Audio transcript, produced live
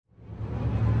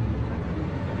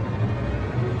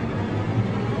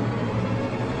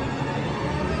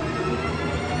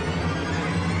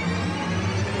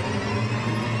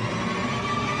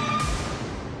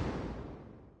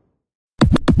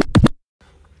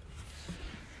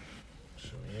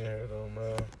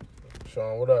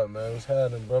Sean, what up, man? What's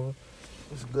happening, brother?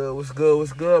 What's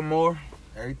good, more?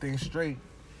 Everything's straight.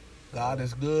 God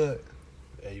is good.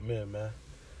 Amen, man.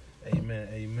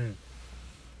 Amen.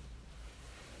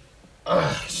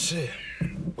 Shit.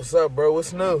 What's up, bro?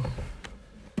 What's new?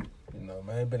 You know,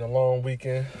 man, it been a long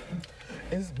weekend.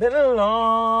 It's been a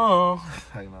long...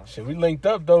 Shit, we linked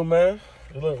up, though, man.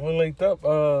 We linked up,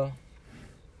 what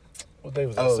day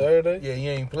was that, Saturday? Yeah,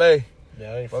 you ain't play.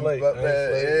 Yeah, I ain't played.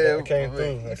 Yeah, I came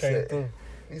through.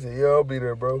 He said, yeah, I'll be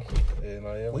there, bro.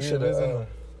 Yeah, We was should in have... there.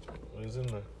 We was in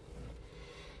there.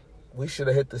 We should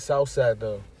have hit the south side,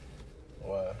 though.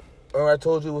 Why? Remember I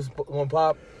told you it was going to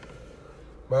pop?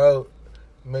 Bro,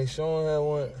 man, Sean had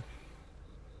one.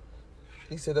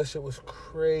 He said that shit was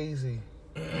crazy.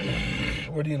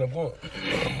 Where'd he end up going?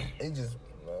 He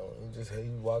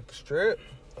walked the strip.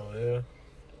 Oh, yeah?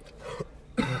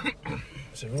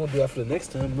 So we're gonna do that for the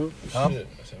next time, bro. Huh? Shit.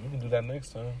 So we can do that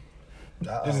next time.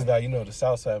 Uh-uh. This is like, the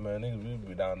South Side, man. Niggas, we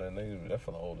be down there. Niggas, that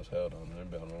fella old as hell down there.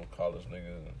 They been on college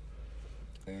niggas.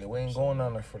 Yeah, we ain't going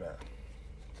down there for that.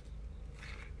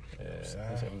 Yeah,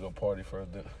 he said we go party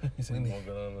first. He said we gonna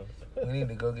go down there. We need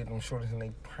to go get them shorties in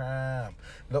their prime.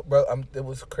 Look, bro, it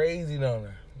was crazy down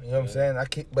there. You know what I'm saying?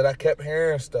 I kept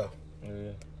hearing stuff.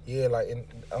 Yeah. Yeah, like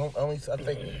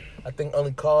I think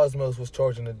only Cosmos was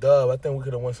charging the dub. I think we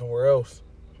could have went somewhere else.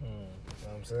 You know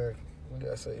what I'm saying? We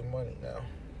gotta save money now.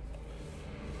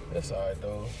 It's alright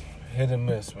though. Hit and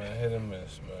miss, man.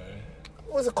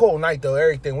 It was a cool night though.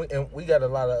 Everything we got a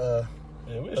lot of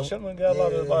Yeah, we was chilling. Got a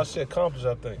lot of shit accomplished.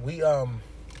 I think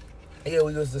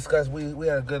we just discussed. We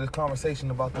had a good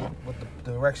conversation about the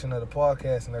direction of the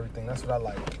podcast and everything. That's what I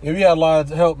like. Yeah, we had a lot of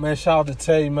help, man. Shout out to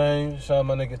Tay, man. Shout out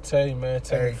my nigga Tay, man.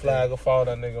 Tay Everything. McFly. Go follow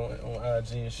that nigga on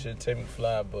IG and shit. Tay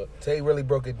McFly, but Tay really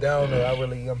broke it down though. You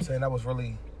know what I'm saying, that was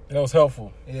really. that was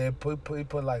helpful. Yeah, he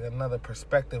put like another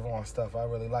perspective on stuff. I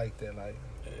really liked it. Like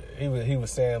He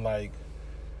was saying like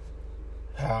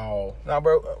how. nah,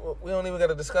 bro, we don't even got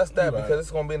to discuss that because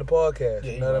it's gonna be in the podcast.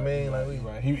 Yeah, you know what I mean?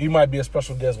 Right. He might be a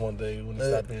special guest one day when he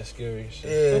stop being scary. And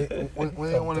shit. Yeah,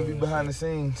 we don't want to be behind the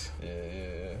scenes.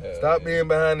 Yeah. Stop being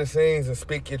behind the scenes and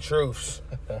speak your truths.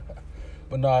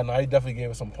 But no, he definitely gave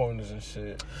us some pointers and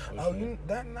shit.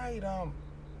 That night,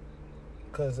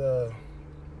 cause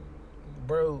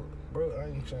bro, I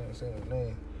ain't trying to say his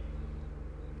name.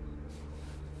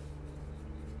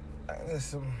 There's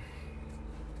some.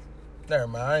 Never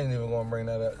mind. I ain't even gonna bring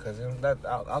that up because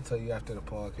I'll tell you after the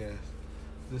podcast.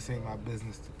 This ain't my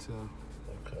business to tell.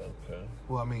 Okay.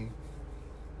 Well, I mean,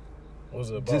 what's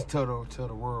it about? just tell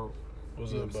the world.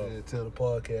 What's You it know what I'm about? saying? Tell the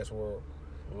podcast world.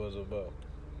 What's it about?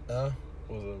 Huh?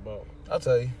 What's it about? I'll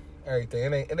tell you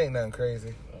everything. It ain't nothing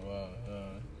crazy. Oh, wow.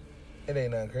 It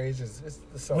ain't nothing crazy. It's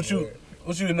something weird.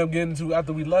 What you end up getting into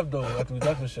after we left though? After we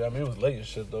left and shit. I mean, it was late and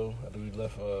shit though. After we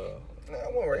left. Nah, I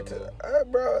went right to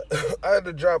that. Bro, I had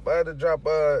to drop. Drop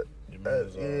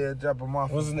him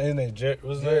off. What's his name? Jared?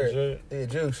 Yeah,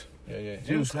 Juice. Yeah.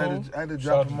 Juice. Cool. I had to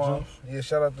Shout drop him off. Juice. Yeah,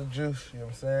 shout out to Juice. You know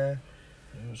what I'm saying?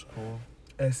 He was cool.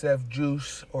 SF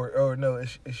Juice or no,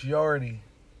 it's Yardy.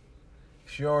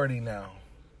 It's Yardy now.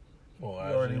 Oh,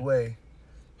 Yardy Way.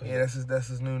 Yeah, that's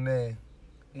his new name.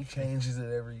 He changes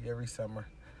it every summer.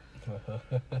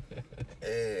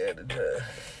 Yeah,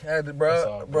 I had to,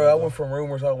 bro. I went from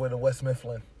Rumors all the way to West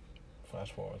Mifflin.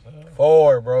 Fast forward.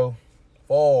 4, bro.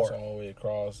 4. It's all the way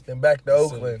across. Then back to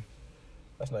Oakland. City.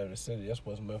 That's not even the city. That's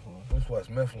West Mifflin. This West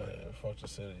Mifflin. Yeah, fuck the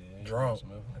city. Yeah, Drunk. West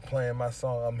Mifflin. Playing my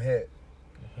song, I'm hit.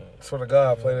 Swear to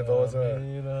God, I played it the whole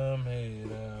time. I'm hate.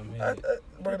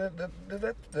 Bro, did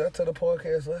I tell the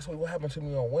podcast last week what happened to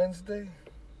me on Wednesday?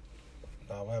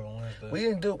 Nah, what happened Wednesday? We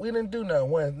didn't do nothing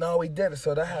Wednesday. No, we did it.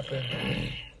 So that happened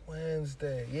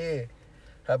Wednesday.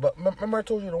 Yeah. But remember I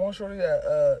told you the one shorty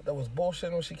that was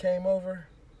bullshitting when she came over?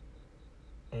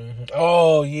 Mm-hmm.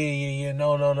 Oh yeah.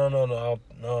 No. I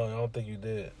don't think you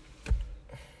did.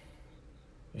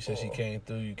 You said she came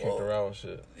through. You kicked her out and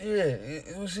shit. Yeah,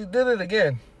 she did it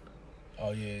again.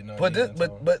 Oh yeah, no. But you know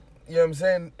what I'm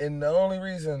saying. And the only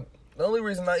reason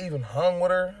I even hung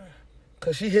with her,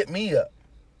 cause she hit me up.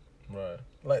 Right.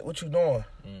 Like, what you doing?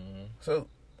 Mm-hmm. So,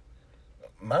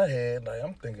 my head, like,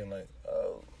 I'm thinking, like,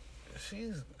 oh,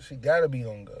 she gotta be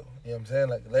on go. You know what I'm saying?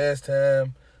 Like, last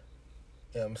time,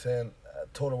 you know what I'm saying, I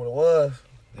told her what it was.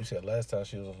 You said last time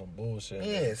she was on some bullshit.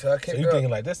 Yeah, so I kicked her. So you thinking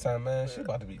like this time, man, she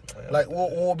about to be... Like,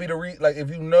 what will be the like, if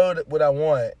you know what I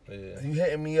want, yeah. You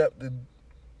hitting me up,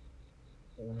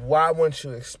 why wouldn't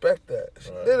you expect that? She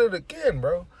did it again,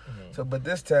 bro. Mm-hmm. So, but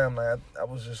this time, like, I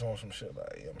was just on some shit,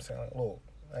 like, you know what I'm saying? Like, look,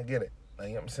 I get it. Like,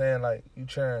 you know what I'm saying? Like, you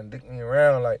trying to dick me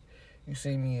around, like, you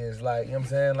see me as, like, you know what I'm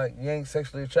saying? Like, you ain't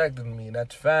sexually attracted to me, and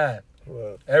that's fine.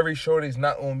 What? Every shorty's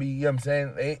not gonna be, you know what I'm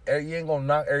saying? You ain't gonna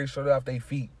knock every shorty off their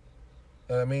feet.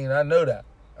 You know what I mean? I know that.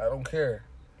 I don't care.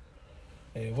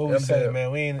 Hey, what we saying,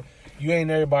 man? You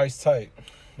ain't everybody's type.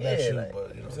 Not you, like, but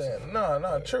you know what I'm saying. saying?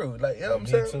 No, true. Like, you know what I'm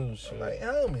saying? Me too, shit. Like,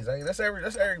 homies. Like, that's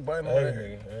everybody.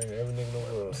 Every nigga in the You know what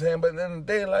I'm world. saying? But at the end of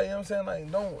the day, like, you know what I'm saying? Like,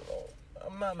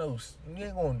 I'm not no, you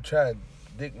ain't gonna try to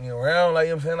dick me around. Like,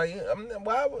 you know what I'm saying? Like,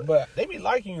 why would? But they be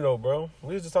liking you, though, bro.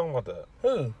 We was just talking about that.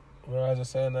 Who? When I was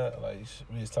just saying that, like,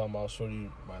 we was talking about shorty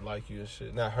might like you and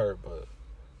shit. Not her, but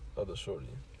other shorty.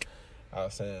 I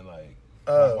was saying, like,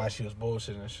 why she was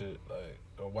bullshitting and shit. Like,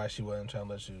 or why she wasn't trying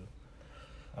to let you.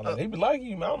 I'm like, they be liking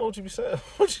you, man. I don't know what you be saying.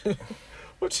 What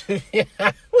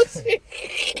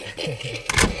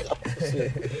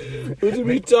you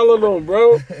be telling them,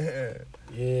 bro?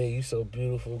 Yeah, you so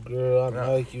beautiful, girl. I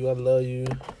like you. I love you.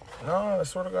 No, I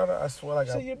swear to God, I swear like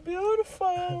you're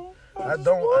beautiful. I just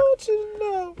don't want you to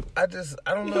know. I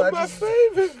don't know. You're my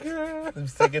favorite girl. I'm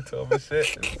singing to him and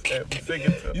shit. I'm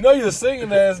singing to him. You know you're a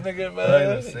singing ass nigga,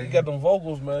 man. Singing. You got them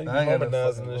vocals, man. You be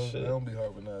harmonizing this shit. I don't be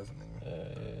harmonizing, nigga.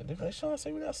 Yeah. They like, Sean,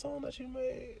 sing me that song that you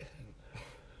made.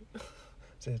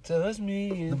 Say, touch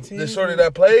me and the shorty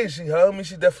that played, she hugged me.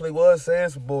 She definitely was saying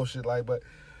some bullshit, like, but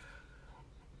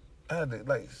I had to,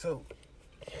 like, so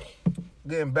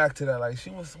getting back to that, like,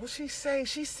 what she say?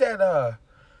 She said,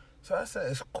 so I said,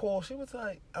 it's cool. She was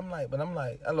like, I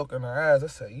look in her eyes. I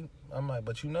said,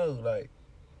 but you know, like,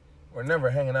 we're never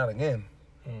hanging out again.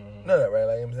 Mm-hmm. Know that, right?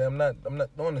 Like, I'm saying, I'm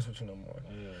not doing this with you no more.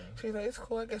 Yeah. She's like, it's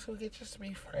cool. I guess we'll get just to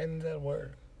be friends at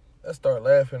work. I start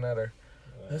laughing at her.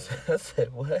 I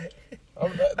said, what?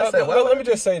 Let me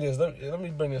just say this. Let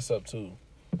me bring this up, too.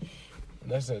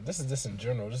 And that's it. This is just in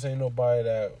general. This ain't nobody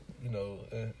that, you know,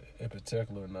 in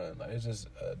particular or nothing. Like, it's just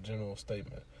a general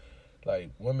statement. Like,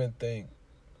 women think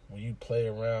when you play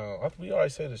around, we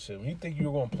already said this shit. When you think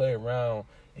you're going to play around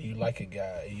and you like a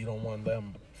guy and you don't want to let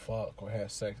him fuck or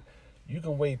have sex, you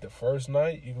can wait the first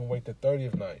night, you can wait the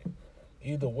 30th night.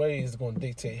 Either way is going to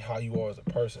dictate how you are as a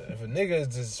person. If a nigga is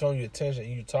just showing you attention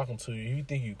and you talking to you, you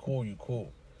think you cool, you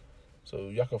cool. So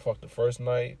y'all can fuck the first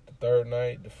night, the third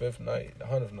night, the fifth night, the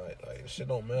 100th night. Like, shit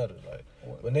don't matter. Like,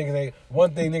 but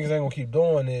one thing niggas ain't gonna keep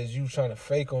doing is you trying to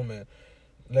fake them and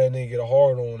let a nigga get a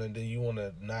hard on and then you want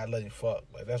to not let him fuck.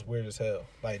 Like, that's weird as hell.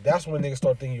 Like, that's when niggas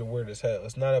start thinking you're weird as hell.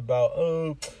 It's not about,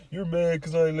 oh, you're mad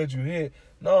because I ain't let you hit.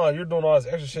 Nah, you're doing all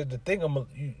this extra shit to think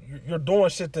you're doing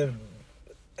shit to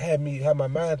have my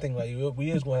mind think like we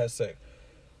is gonna have sex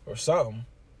or something.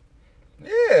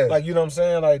 Yeah. Like, you know what I'm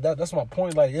saying? Like, that's my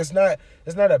point. Like, it's not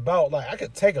about, like, I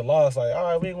could take a loss, like, all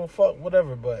right, we ain't gonna fuck,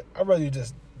 whatever, but I'd rather you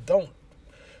just don't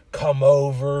come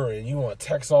over and you want to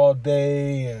text all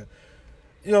day and,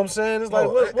 you know what I'm saying? It's like,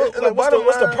 what's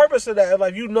the purpose of that?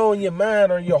 Like, you know in your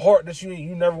mind or in your heart that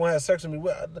you never want to have sex with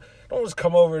me. Don't just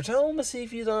come over and tell me, see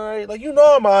if he's all right. Like, you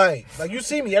know I'm all right. Like, you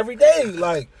see me every day.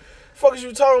 Like, fuck is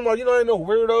you talking about? You know I ain't no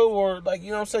weirdo or, like, you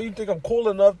know what I'm saying? You think I'm cool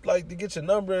enough, like, to get your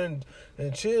number and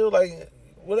chill, like,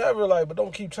 whatever, like, but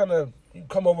don't keep trying to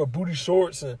come over with booty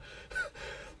shorts and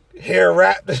hair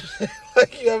wrapped.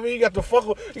 Like, you know what I mean? You got the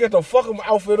fucking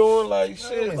outfit on, like,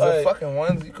 shit. It's like, a fucking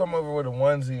onesie. You come over with a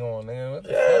onesie on, nigga.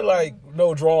 Yeah, like,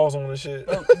 no drawers on and shit.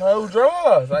 No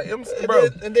drawers. Like, bro.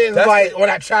 And then like, when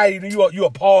I try you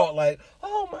appalled, like,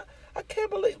 oh my, I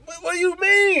can't believe, what do you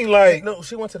mean? Like, no,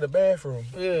 she went to the bathroom.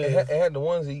 Yeah. It had the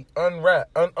onesie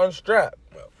unstrapped.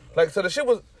 Like, so the shit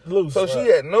was loose. So right. she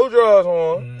had no drawers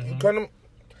on. Mm-hmm. You couldn't.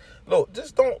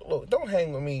 Don't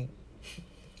hang with me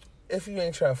if you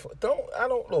ain't trying to. Don't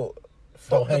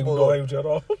hang with you at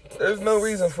all. There's no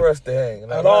reason for us to hang.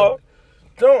 Like, at all?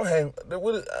 Don't hang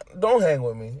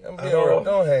with me. I'm being real.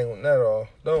 Don't hang with me at all.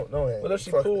 Don't hang. What if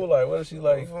she cool? Like, what if she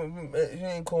like? You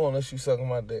ain't cool unless you sucking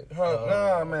my dick.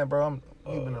 Nah, man, bro.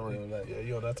 You've been real. Like, yeah,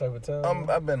 you on that type of time?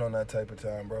 I've been on that type of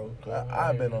time, bro.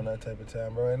 I've been on that type of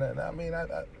time, bro. And I mean,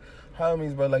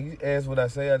 homies, bro. Like, you ask what I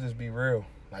say, I just be real.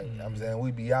 Like, I'm saying,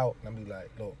 we be out, and I be like,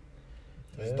 look,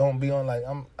 just don't be on, like,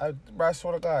 I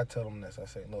swear to God, I tell them this. I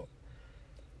say, look,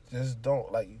 just don't,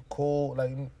 like, you cool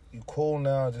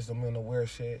now, just don't be on the weird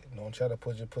shit. Don't try to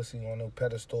put your pussy on no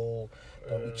pedestal.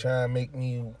 Don't be trying to make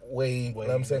me wait. You know what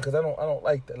I'm saying? Because I don't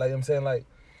like that. Like, I'm saying, like,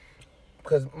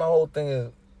 because my whole thing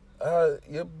is, like,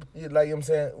 you know what I'm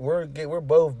saying, we're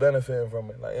both benefiting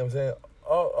from it. Like, you know what I'm saying?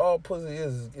 All pussy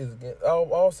is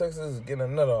all sex is getting a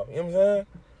nut off. You know what I'm saying?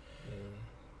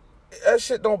 That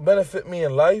shit don't benefit me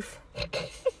in life.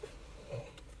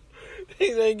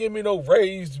 He ain't give me no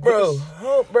raise, bro.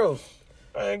 Bro,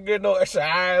 I ain't get no extra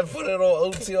eyes. Put it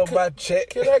on OT on my check.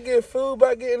 Can I get food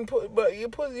by getting but your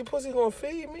pussy gonna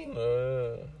feed me?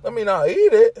 I mean, I'll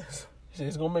eat it.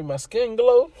 It's gonna make my skin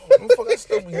glow. I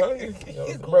still be hungry,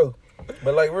 bro.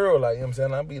 But like real, like, you know what I'm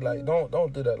saying? I'd be like,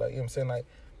 don't do that. Like, you know what I'm saying? Like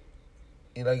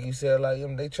you said, like,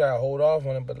 they try to hold off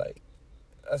on it, but like,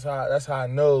 that's how I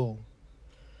know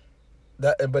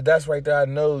that. But that's right there. I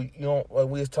know you don't. Like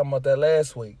we was talking about that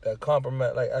last week. That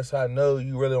compromise. Like that's how I know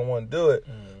you really don't want to do it.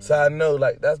 So I know,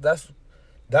 like that's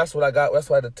what I got. That's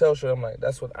why I had to tell Shorty. I'm like,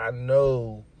 that's what I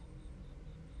know.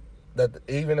 That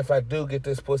even if I do get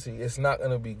this pussy, it's not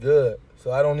gonna be good.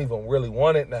 So I don't even really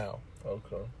want it now.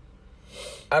 Okay.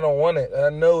 I don't want it. I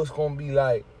know it's gonna be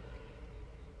like.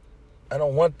 I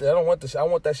don't want the shit. I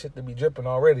want that shit to be dripping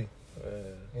already.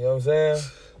 Man. You know what I'm saying?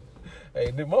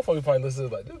 Hey, the motherfucker probably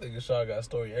listens like, this nigga Sean got a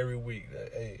story every week.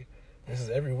 Like, hey, this is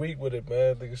every week with it,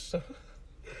 man. Nigga Sean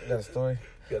got a story.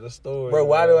 Got a story. Bro,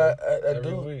 why man. do I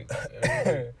every do? Week.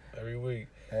 Every week.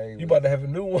 Hey, you about to have a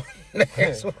new one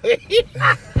next week.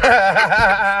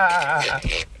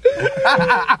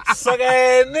 Suck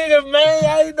ass nigga, man.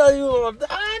 I didn't know you was gonna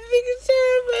die, nigga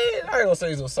shit, man. I ain't gonna say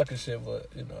he's gonna suck his shit, but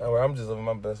you know. I'm just living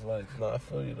my best life. Nah, I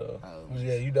feel you though.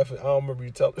 Yeah, you definitely. I don't remember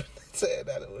you saying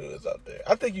that when we was out there.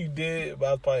 I think you did, but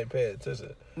I was probably paying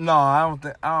attention. No, I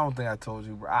don't think I told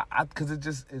you, bro. Cause it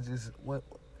just what.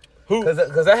 Who? Cause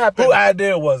that happened. Who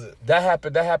idea was it? That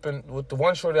happened with the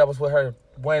one shorty I was with her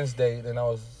Wednesday. Then I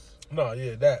was. No,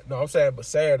 yeah, that. No, I'm saying, but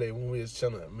Saturday when we was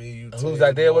chilling, me, you. Whose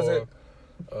idea was it?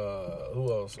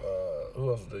 Who else? Who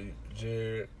else was there?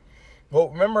 Jared. Well,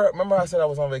 remember I said I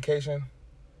was on vacation.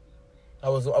 I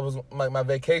was my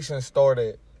vacation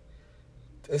started.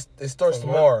 It starts From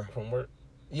tomorrow. From work.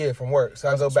 Yeah, from work. So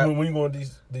I go back. When you going to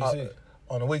DC?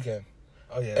 On the weekend.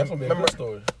 Oh yeah, that's gonna be a good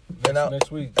story.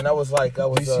 Next week. And I was like,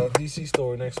 DC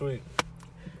story next week.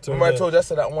 Remember I told you I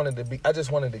said I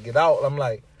just wanted to get out.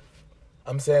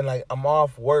 I'm saying like I'm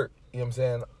off work. You know what I'm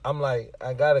saying? I'm like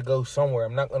I gotta go somewhere.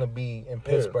 I'm not gonna be in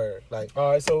Pittsburgh. Like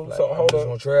all right, so like, hold I'm just on.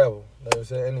 gonna travel. You know what I'm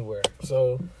saying? Anywhere.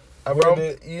 So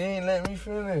you ain't let me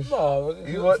finish. No,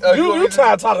 you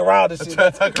trying to talk around this shit.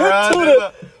 Get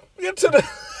to the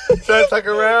trying to talk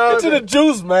around. Get to the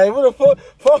juice, man. What the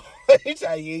fuck?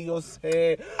 You gonna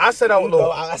say? I said I would.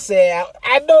 I said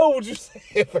I know what you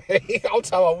said, man. I'm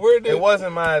talking about where it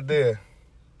wasn't my idea.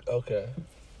 Okay.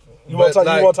 You want to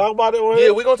talk about it?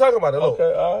 Yeah, we're gonna talk about it.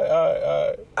 Okay, all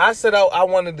right. I said I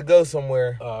wanted to go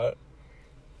somewhere. All right.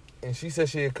 And she said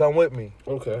she'd come with me.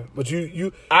 Okay, but you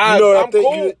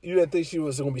cool. You didn't think she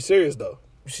was gonna be serious though.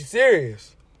 She's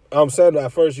serious. I'm saying that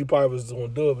at first you probably was gonna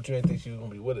do it, but you didn't think she was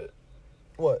gonna be with it.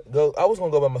 What? I was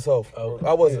gonna go by myself. Okay.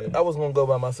 I was gonna go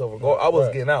by myself. I was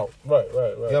getting out. Right. You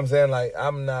know what I'm saying? Like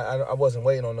I wasn't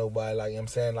waiting on nobody. Like you know what I'm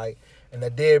saying? Like, and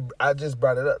I just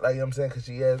brought it up. Like you know what I'm saying? Cause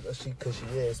she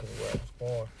asked me where I was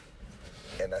going.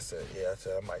 And I said,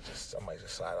 I might just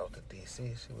slide out to DC.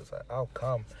 She was like, I'll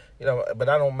come. You know, but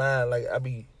I don't mind. Like, I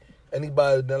be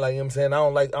anybody that, like, you know what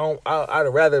I'm saying? I'd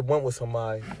rather went with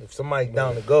somebody. If somebody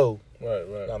down to go. Right.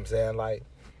 You know what I'm saying? Like,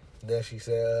 then she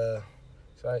said,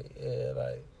 she's like, yeah,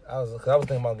 like, I was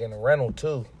thinking about getting a rental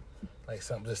too. Like,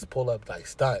 something just to pull up, like,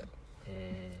 stunt.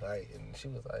 Like, and she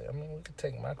was like, I mean, we could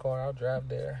take my car. I'll drive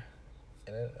there.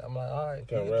 And then I'm like, all right.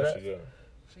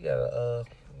 She got a,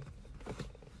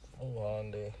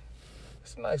 Hyundai.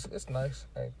 It's nice.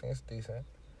 Everything, it's decent.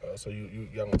 So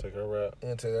y'all gonna take her ride?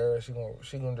 Yeah, take her. She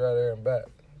gonna drive there and back.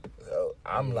 So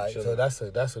I'm like, so that's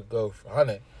a go for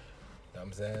 100. You know what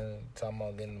I'm saying? Talking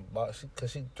about getting the bottle,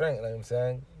 cause she drink. You know what I'm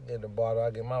saying? Get the bottle,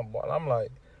 I get my bottle. I'm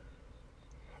like,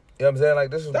 you know what I'm saying? Like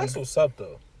that's what's up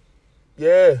though.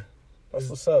 Yeah. That's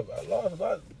what's up. I lost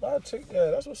by a chick.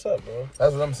 Yeah, that's what's up, bro.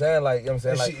 That's what I'm saying. Like, you know what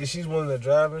I'm saying? Like, she's willing to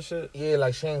drive and shit? Yeah,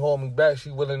 like, she ain't holding me back. She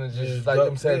willing to just like, you know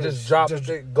what I'm saying? Just drop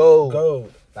it, go.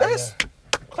 Like,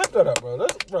 Clap that up, bro.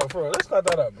 Let's clap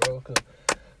that up, bro.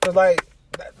 Cause like,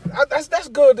 that's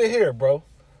good to hear, bro.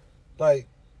 Like,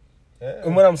 yeah.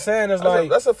 And what I'm saying is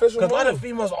that's official. Because a lot of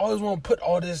females always want to put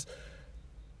all this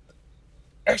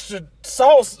extra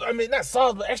sauce. I mean, not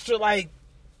sauce, but extra, like,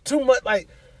 too much, like,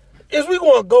 is we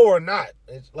gonna go or not?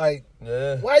 It's like,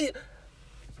 why you,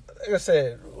 like I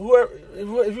said, whoever,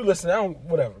 if you listen, I don't,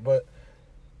 whatever, but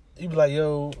you be like,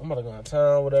 yo, I'm about to go out of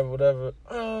town, whatever.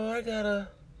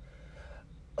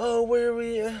 Where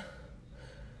we at?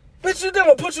 Bitch, you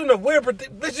never put you in a weird,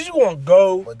 bitch, you gonna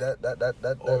go. But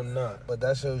that or not. But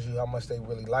that shows you how much they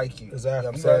really like you.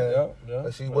 Exactly. You know what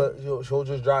I'm saying? Yeah. She'll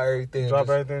just drop everything.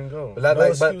 Everything and go. But no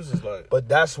excuses, but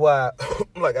that's why,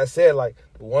 like I said, like,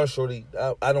 the one shorty,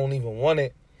 I don't even want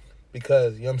it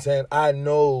because, you know what I'm saying? I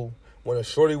know when a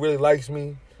shorty really likes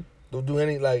me, they'll do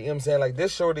any, like, you know what I'm saying? Like,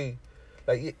 this shorty,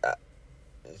 like,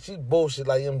 she bullshit.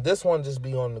 Like, this one just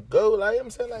be on the go. Like, you know what I'm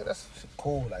saying? Like, that's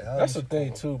cool. Like, that's the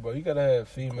thing, too, bro. You gotta have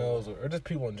females or just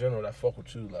people in general that fuck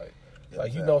with you. Like,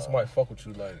 Like, you know somebody fuck with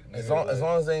you, like... As long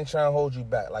as they ain't trying to hold you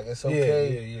back. Like, it's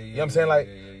okay. Yeah. You know what I'm saying? Like,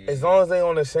 as long as they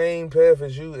on the same path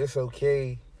as you, it's okay.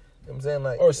 You know what I'm saying?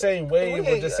 Like... Or same wave,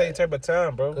 or just same type of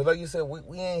time, bro. Because like you said,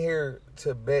 we ain't here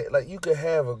to bet. Like, you could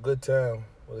have a good time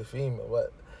with a female,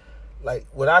 but... Like,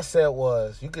 what I said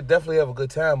was, you could definitely have a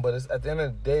good time, but it's, at the end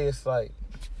of the day, it's like...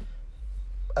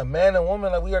 A man and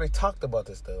woman, like, we already talked about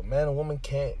this, though. A man and woman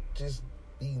can't just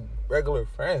be regular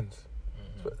friends.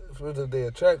 If they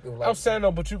attractive, like, I'm saying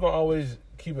though, but you gonna always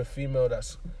keep a female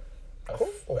that's cool.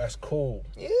 That's cool.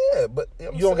 Yeah, but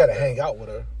you don't gotta hang out with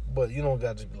her, but you don't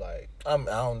gotta just be like. I don't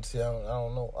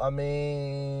know. I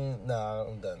mean, nah,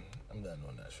 I'm done. I'm done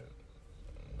doing that shit.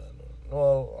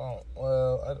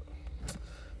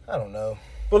 I don't know.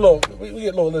 But look, we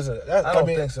get look. Listen, I don't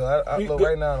think so.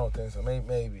 Right now, I don't think so.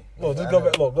 Maybe. Look, just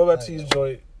go back to your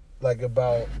joint, like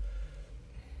about.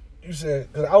 You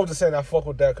said, because I was just saying I fuck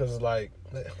with that because it's like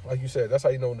you said, that's how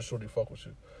you know when the shorty fuck with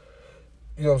you.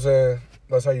 You know what I'm saying?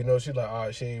 That's how you know she like, all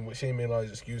right, she ain't making all these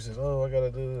excuses. Oh, I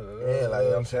gotta do it. Yeah, like, you know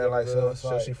what I'm saying? Like,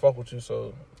 so she fuck with you,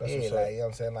 so that's what's up. Like, you know what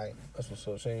I'm saying? Like, that's what's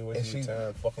up. She ain't wasting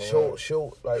time fucking around.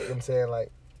 She'll, like, you know what I'm saying?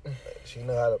 Like, she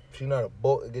know how to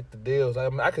book and get the deals. Like, I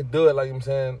mean, I could do it, like, you know what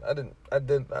I'm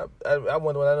saying? I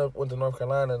went when I went to North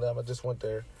Carolina, and I just went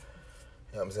there.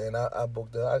 You know what I'm saying? I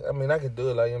booked it. I mean, I could do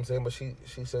it, like, you know what I'm saying? But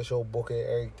she said she'll book it,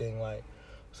 everything, like.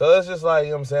 So it's just like, you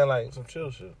know what I'm saying? Like, some chill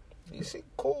shit. She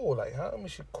cool, like, how? I mean,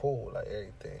 she cool, like,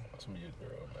 everything. That's me, girl,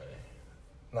 man.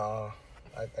 Nah,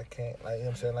 I can't, like, you know what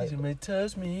I'm saying? Like, you may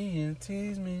touch me and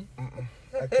tease me.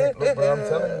 I can't, look, bro, I'm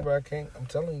telling you, bro, I can't. I'm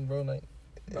telling you, bro, like.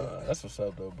 Nah, that's what's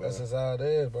up, though, bro. That's just how it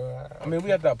is, bro. I mean,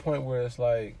 we at that point where it's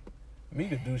like, me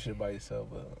could do shit by yourself,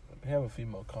 but having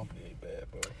female company ain't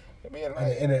bad, bro. I mean,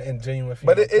 like, in genuine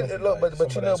female company, look, like,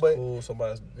 but you know, but cool,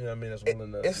 somebody's, you know what I mean, that's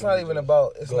willing to. It's not even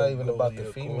about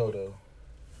the female though.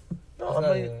 No,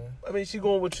 I mean, she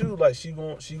going with you, like she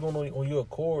going on your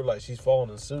accord, like she's following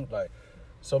in suit, like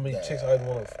so many chicks always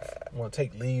want to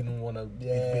take lead and want to be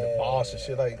the boss and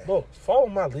shit. Like, look, follow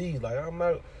my lead. Like, I'm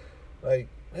not like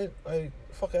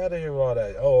fuck out of here with all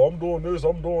that. Oh, I'm doing this,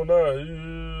 I'm doing that.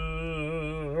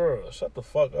 Shut the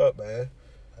fuck up, man.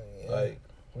 Yeah. Like,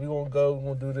 we gonna go, we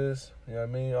gonna do this. You know what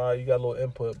I mean? All right, you got a little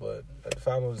input, but the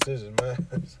final decision, man.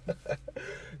 You know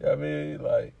what I mean?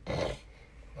 Like,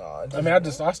 I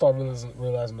started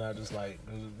realizing that just like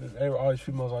all these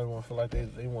females always want to feel like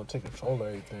they want to take control of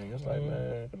everything. It's like,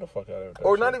 man, get the fuck out of here.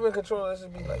 Or not even control. Let's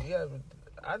just be like, yeah,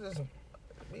 I just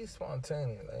be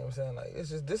spontaneous. Like, you know what I'm saying? Like, it's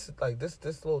just this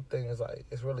little thing is like,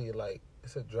 it's really like,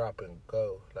 it's a drop and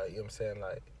go. Like, you know what I'm saying?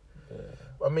 Like,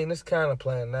 I mean, it's kind of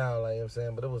planned now. Like, you know what I'm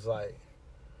saying? But it was like,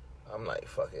 I'm like,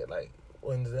 fuck it. Like,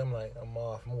 Wednesday, I'm like, I'm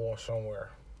off. I'm going somewhere.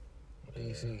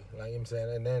 DC. Like, you know what I'm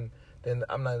saying? And then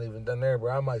I'm not even done there,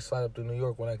 bro. I might slide up to New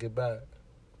York when I get back.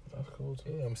 That's cool, too.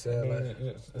 Yeah, you know what I'm saying? I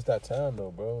mean, it's that time,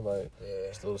 though, bro. Like,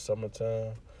 it's still the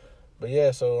summertime. But,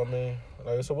 yeah, so, I mean,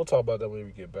 like, so we'll talk about that when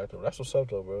we get back, though. That's what's up,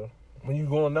 though, bro. When you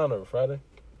going down there, Friday?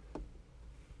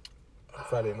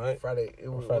 Friday night? Friday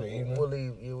evening? We'll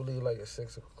leave like at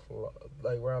 6 o'clock.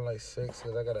 Like, around like 6,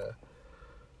 because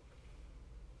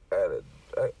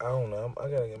I don't know. I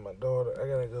gotta get my daughter. I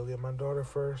gotta go get my daughter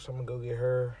first. I'm gonna go get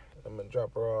her. I'm gonna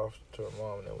drop her off to her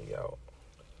mom, and then we out.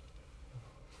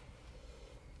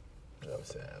 You know what I'm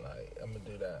saying? Like, I'm gonna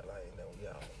do that. Like, and then we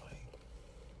out. Like,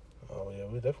 oh yeah,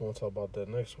 we definitely want to talk about that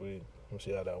next week. We'll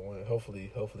see how that went.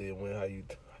 Hopefully it went how you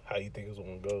think it's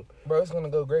gonna go. Bro, it's gonna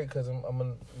go great because I'm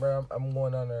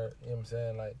going down there. You know what I'm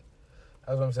saying? Like,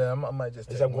 that's what I'm saying. I might just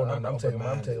take I'm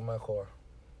taking my car.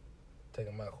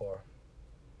 Taking my car.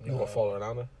 You gonna follow it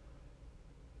on there?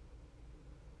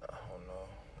 I don't know.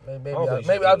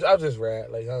 Maybe I'll just ride.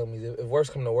 Like, if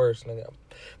worst come to worst, nigga.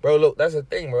 Bro, look, that's the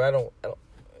thing, bro. I don't.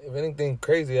 If anything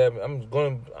crazy happens, I'm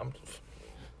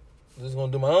just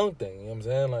gonna do my own thing. You know what I'm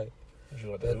saying? Like, you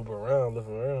want that Uber around,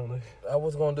 living around. I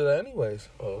was gonna do that anyways.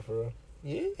 Oh, for real?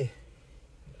 Yeah.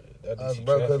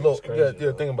 Bro, because look, you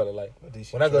gotta think about it. Like,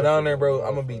 when I go down there, bro,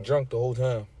 I'm gonna be drunk the whole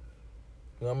time.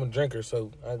 You know, I'm a drinker, so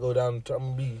I go down.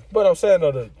 I'm gonna be. But I'm saying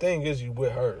though, the thing is, you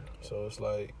with her, so it's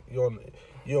like you don't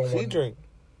want drink.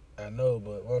 I know,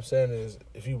 but what I'm saying is,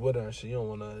 if you with her and shit, you don't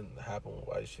want nothing to happen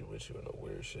while she with you and no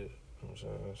weird shit. You know what I'm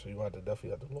saying? So you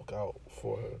definitely have to look out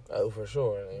for her. Oh, for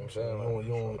sure. You know what I'm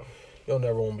saying? You'll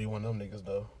never want to be one of them niggas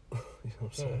though. You know what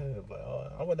I'm saying? Like,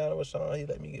 oh, I went down there with Sean. He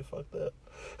let me get fucked up.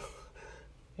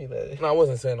 No, I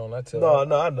wasn't saying on that too. No,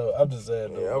 I know. I'm just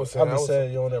saying. Though. Yeah, I'm just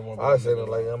saying you don't ever want to. I was saying it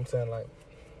like I'm saying like.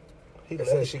 He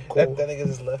said she cool. That nigga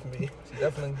just left me.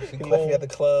 She cool. Left me at the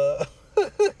club.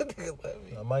 Nigga left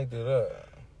me. I might do that.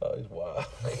 Oh, he's wild.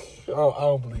 I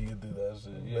don't believe you do that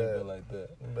shit. You ain't been like that.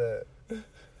 Bet.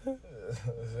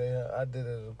 I did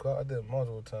it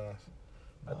multiple times.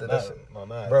 I did that shit. No,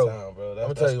 not bro. Town, bro. I'm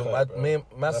gonna tell you,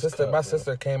 my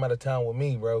sister came out of town with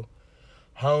me, bro.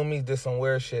 Homie did some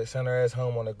weird shit, sent her ass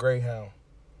home on a Greyhound.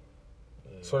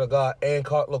 Yeah. Swear to God, and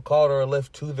called her a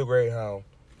lift to the Greyhound.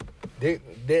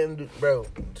 Didn't, bro.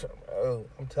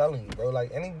 I'm telling you, bro.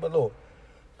 Like but look,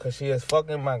 cause she is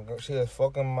fucking my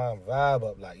vibe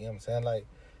up. Like, you know what I'm saying? Like,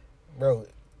 bro,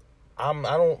 I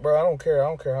don't care. I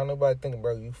don't care how nobody thinking,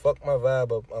 bro. You fuck my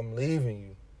vibe up, I'm leaving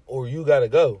you, or you gotta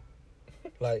go.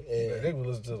 Like, and they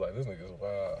was just like, this nigga's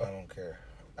wild. I don't care.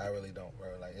 I really don't, bro.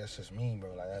 Like, that's just me, bro.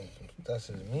 Like, that's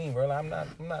just me, bro. Like, I'm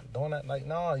not doing that. Like,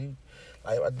 no, you,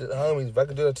 like, homies. If I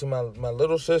could do that to my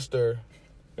little sister.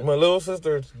 My little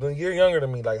sister's a year younger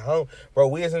than me. Like,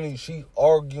 bro, she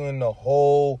arguing the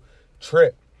whole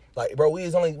trip. Like, bro, we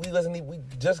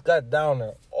just got down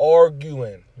there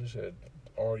arguing. You should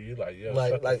argue, like, yeah.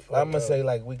 Like I'm gonna say,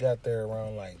 like, we got there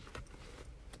around like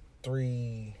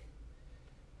 3.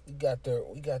 We got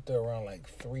there around like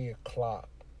 3 o'clock.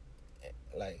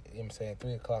 Like, you know what I'm saying,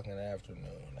 3 o'clock in the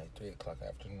afternoon. Like 3 o'clock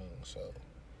afternoon. So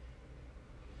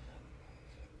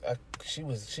she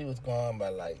was gone by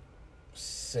like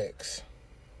 6.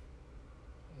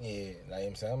 Yeah, like, you know what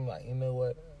I'm saying, I'm like, you know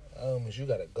what, homies, you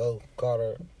gotta go. Call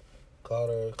her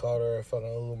a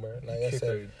fucking Uber. Like I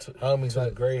said, homies, to like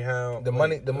the Greyhound. The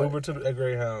money Uber to the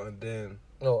Greyhound, and then.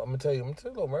 No, I'm gonna tell you,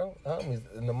 bro. Homies,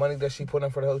 and the money that she put in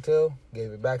for the hotel,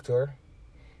 gave it back to her.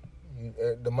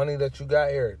 The money that you got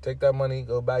here, take that money,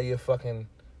 go buy your fucking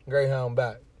Greyhound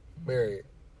back. Bury it.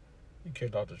 You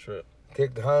kicked off the trip.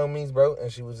 Kicked the homies, bro,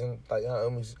 and she was in, like,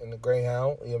 homies in the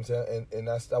Greyhound, you know what I'm saying? And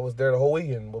I was there the whole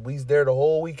weekend, but we was there the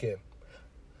whole weekend.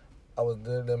 I was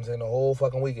there, you know what I'm saying, the whole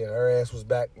fucking weekend. Her ass was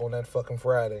back on that fucking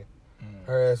Friday.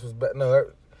 Her ass was back,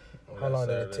 how long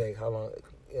did it take? How long,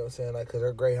 you know what I'm saying? Like, cause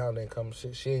her Greyhound didn't come, she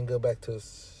didn't go back till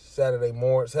Saturday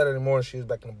morning. Saturday morning, she was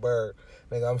back in the Bird.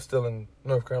 Nigga, I'm still in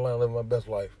North Carolina living my best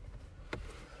life.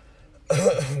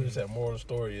 You said more of the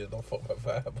story is don't fuck my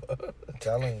vibe up. I'm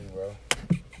telling you, bro.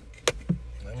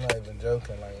 I'm not even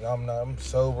joking. Like, I'm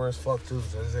sober as fuck too.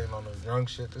 So this ain't on no drunk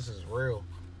shit. This is real.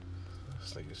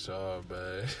 This nigga sharp,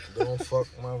 man. Don't fuck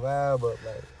my vibe up,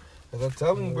 like. Cause I'm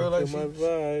telling you, bro, like, my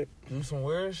vibe. Do some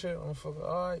weird shit. I'm fucking,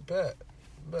 all right, bet.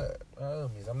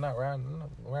 I'm not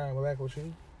riding back with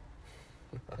you.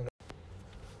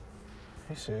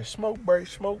 He said, smoke break.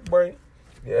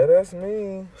 Yeah, that's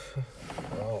me.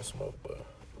 I don't smoke, but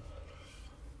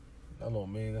I know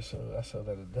me. I said that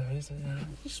other day. He said, yeah,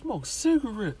 you smoke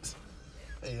cigarettes.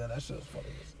 Hey, yeah, that shit's funny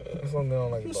as hell. That's something they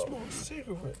don't like you about. You smoke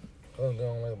cigarettes. That's something they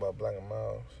don't like about Black and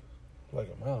Miles. Black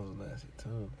and Miles is nasty,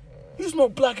 too. You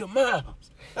smoke Black and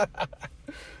Miles.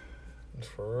 It's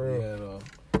for real. Yeah, no.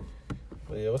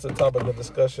 But yeah, what's the topic of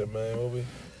discussion, man?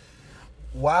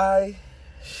 Why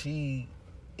she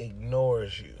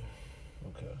ignores you.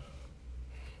 Okay.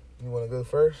 You want to go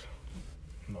first?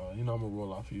 No, you know I'm going to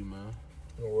roll off you, man.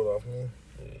 You going to roll off me?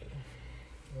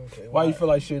 Yeah. Okay. Why you feel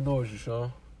like she ignores you,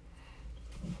 Sean?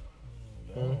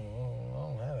 I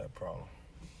don't have that problem.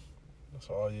 That's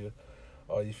all your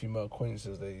female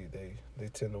acquaintances, they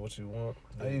tend to what you want.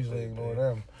 I usually ignore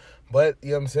them. But, you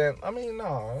know what I'm saying? I mean,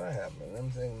 no, that happened.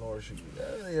 I'm saying ignore you.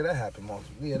 Yeah, that happened.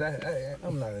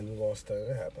 I'm not even going to stay.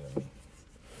 That happened to me.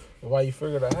 Why you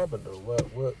figure that happened though?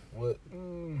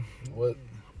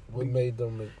 What made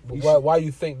them? Why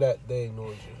you think that they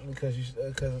ignored you? Because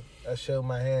I showed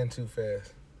my hand too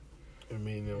fast. I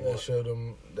mean, I showed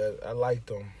them that I liked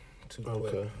them too quick.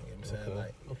 Okay. You know what I'm saying? Okay.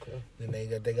 Like, okay. Then they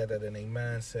got that in their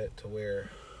mindset to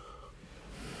where,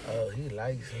 oh, he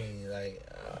likes me, like,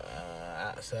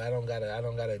 so I don't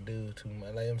gotta do too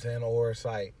much. Like, you know what I'm saying? Or it's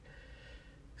like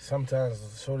sometimes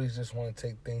shorties just want to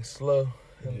take things slow.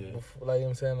 And before, like, you know what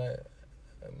I'm saying? Like,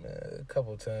 a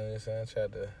couple times, you know what I'm saying? I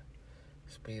tried to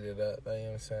speed it up, like, you know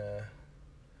what I'm saying?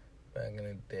 Back in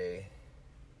the day.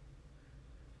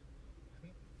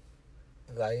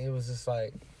 Like, it was just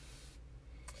like,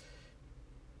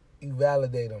 you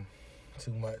validate them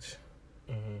too much.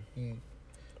 Mm-hmm. You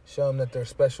show them that they're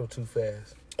special too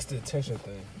fast. It's the attention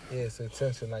thing. Yeah, it's the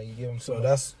attention. Like, you give them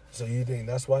So you think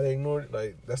that's why they ignored it?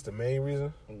 Like, that's the main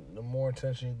reason? The more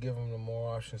attention you give them, the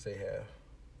more options they have.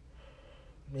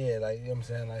 Yeah, like, you know what I'm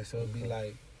saying? Like, so it'd be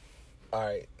like, all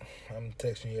right, I'm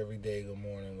texting you every day, good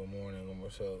morning.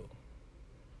 So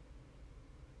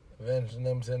eventually, you know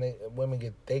what I'm saying? Women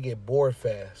get bored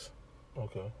fast.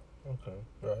 Okay.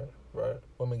 Right.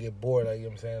 Women get bored, like, you know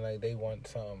what I'm saying? Like, they want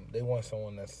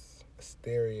someone that's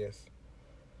mysterious.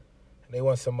 They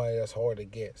want somebody that's hard to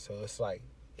get. So it's like,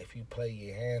 if you play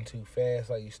your hand too fast,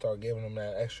 like, you start giving them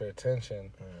that extra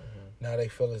attention, now they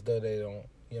feel as though they don't,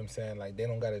 You know what I'm saying? Like, they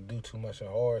don't got to do too much or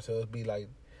hard. So it'd be like,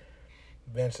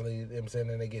 eventually, you know what I'm saying,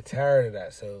 then they get tired of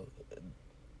that. So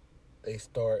you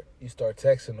start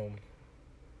texting them,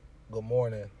 good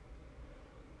morning.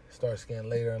 It starts getting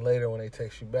later and later when they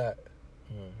text you back.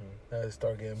 Now they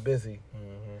start getting busy.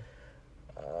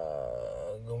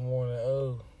 Good morning,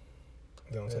 oh.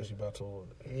 They don't text you about till...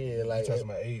 Yeah, like... You text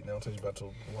them at 8, they don't text you about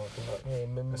till 1 o'clock. Yeah,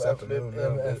 It's afternoon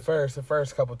now. At first, the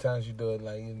first couple times you do it,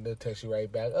 like, they'll text you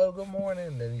right back, oh, good morning.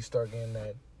 And then you start getting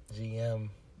that GM.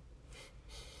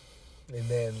 And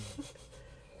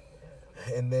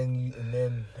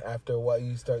then after a while,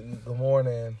 you good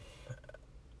morning.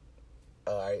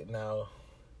 All right, now,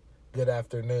 good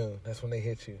afternoon. That's when they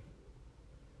hit you.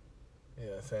 You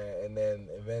know what I'm saying? And then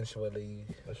eventually...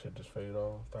 That shit just fade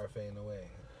off. Start fading away.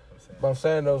 But I'm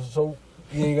saying, though, so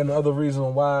you ain't got no other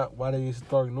reason why they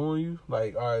start ignoring you?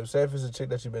 Like, all right, say if it's a chick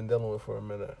that you've been dealing with for a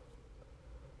minute.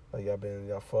 Like, y'all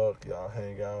fuck, y'all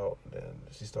hang out, then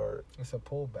she start... It's a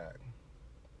pullback.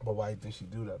 But why you think she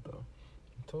do that, though?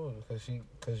 I told you,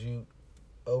 because you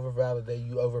over-validate,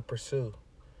 you over-pursue. You know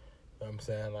what I'm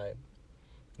saying? Like,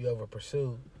 you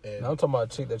over-pursue. And now I'm talking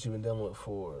about a chick that you've been dealing with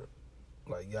for,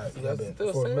 like, y'all been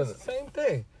for a minute. Same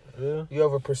thing. Yeah? You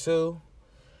over-pursue.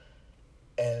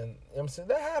 And, you know what I'm saying,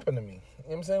 that happened to me. You know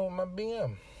what I'm saying, with my BM. You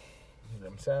know what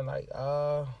I'm saying? Like,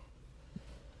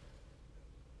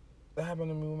 that happened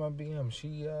to me with my BM.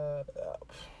 She,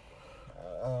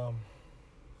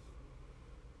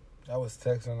 I was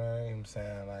texting her, you know what I'm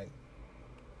saying, like,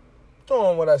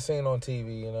 doing what I seen on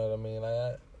TV, you know what I mean?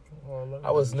 Like,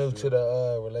 I was new to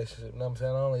the relationship, you know what I'm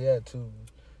saying? I only had two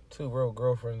real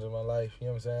girlfriends in my life, you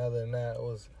know what I'm saying? Other than that,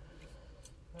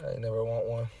 I ain't never want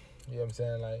one, you know what I'm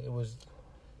saying? Like, it was...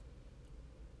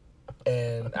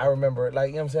 And I remember,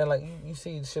 like, you know what I'm saying? Like, you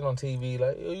see shit on TV,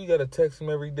 like, oh, you got to text them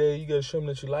every day. You got to show them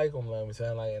that you like them, you know what I'm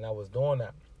saying? Like, and I was doing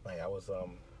that. Like, I was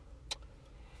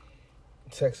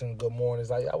texting good mornings.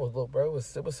 Like, look, bro, it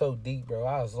was so deep, bro.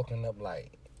 I was looking up,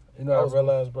 like... You know, I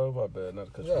realized, bro, my bad, not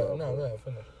to cut you off. No, go ahead,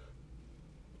 finish.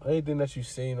 Anything that you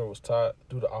seen or was taught,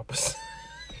 do the opposite.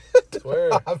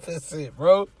 Swear. Opposite,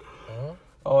 bro. Uh-huh.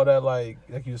 All that, like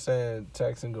you were saying,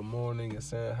 texting good morning and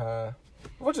saying hi.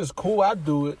 Which is cool. I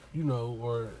do it, you know,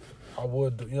 or I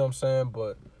would do, you know what I'm saying?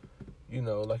 But, you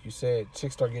know, like you said,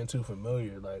 chicks start getting too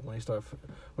familiar. Like, when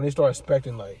they start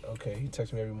expecting, like, okay, he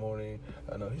texts me every morning.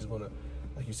 I know he's going to,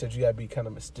 like you said, you got to be kind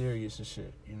of mysterious and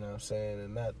shit. You know what I'm saying?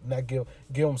 And not give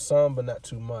them some, but not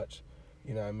too much.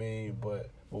 You know what I mean?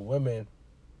 But with women,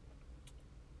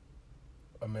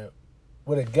 I mean,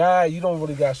 with a guy, you don't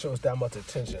really got to show us that much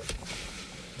attention.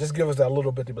 Just give us that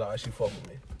little bit to be like, she fuck with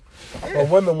me. Yeah. But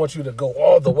women want you to go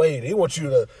all the way. They want you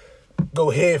to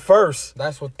go head first.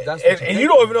 That's what and you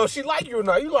don't even know if she like you or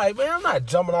not. You like, man, I'm not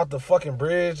jumping off the fucking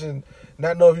bridge and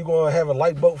not know if you're going to have a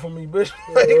light boat for me, bitch.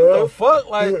 Like, what the fuck?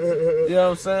 Like, you know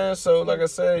what I'm saying? So, like I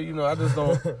said, you know, I just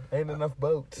don't... Ain't enough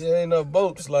boats. Yeah, ain't enough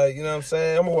boats. Like, you know what I'm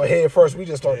saying? I'm going head first. We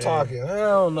just start talking.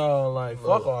 Hell no. Like,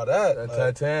 fuck all that. Like,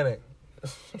 Titanic.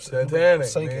 Titanic,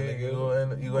 sinking, man.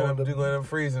 nigga. You going to end up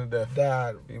freezing to death.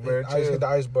 Died. You better hit the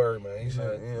iceberg, man. You know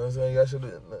what I'm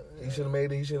saying? He should have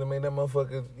made that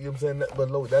motherfucker. You know what I'm saying? But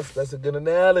look, that's a good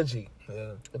analogy.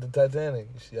 Yeah. At the Titanic,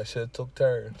 I should have took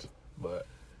turns. But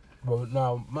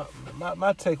now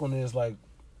my take on it is, like,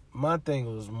 my thing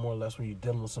was more or less when you're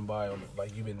dealing with somebody,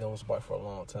 like you've been dealing with somebody for a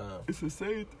long time. It's the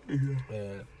same thing.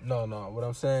 And no. What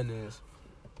I'm saying is,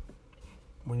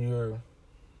 when you're...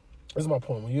 This is my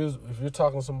point. If you're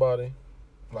talking to somebody,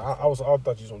 like I thought you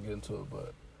was gonna get into it,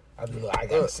 but I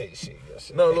gotta say the shit.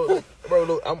 No, look, bro,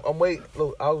 look, I'm wait.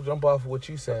 Look, I'll jump off of what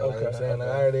you saying. Like, I'm saying, like,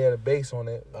 I already had a base on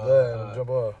it. Go ahead and jump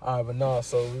off. All right, but nah.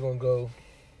 So we're gonna go.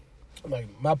 Like,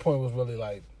 my point was really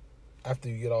like, after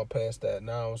you get all past that,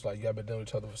 now it's like y'all been dealing with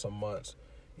each other for some months,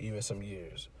 even some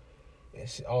years, and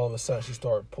all of a sudden she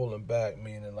started pulling back,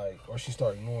 meaning like, or she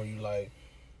started ignoring you. Like,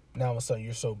 now all of a sudden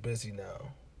you're so busy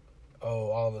now.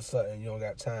 Oh, all of a sudden you don't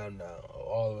got time now. Oh,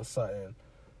 all of a sudden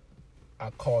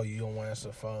I call you, you don't want to answer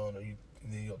the phone, or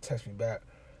then you'll text me back.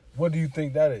 What do you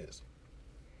think that is?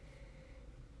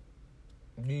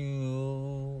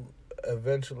 You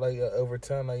eventually, like, over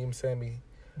time, like, you know what I'm saying, me.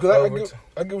 Because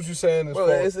I get what you're saying. Well,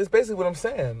 it's basically what I'm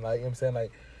saying. Like, you know what I'm saying,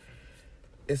 like,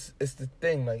 it's the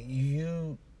thing. Like,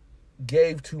 you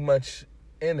gave too much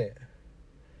in it.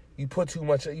 You put too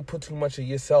much of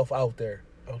yourself out there.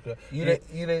 Okay. You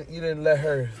didn't let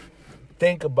her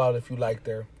think about if you liked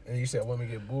her. And you said women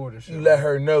get bored and shit. You let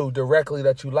her know directly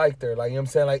that you liked her. Like, you know what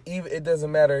I'm saying? Like, even it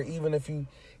doesn't matter, even if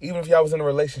y'all was in a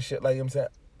relationship, like, you know what I'm saying,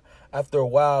 after a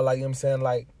while, like, you know what I'm saying,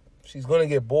 like, she's gonna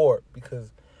get bored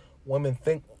because women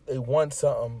think they want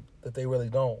something that they really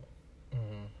don't.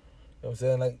 Mm-hmm. You know what I'm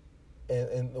saying? Like,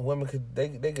 and the women could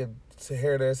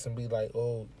hear this and be like,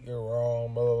 oh, you're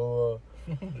wrong, blah blah blah.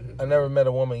 I never met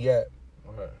a woman yet.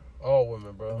 Right. All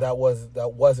women, bro. That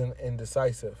wasn't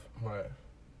indecisive. Right.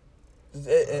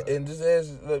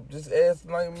 Just ask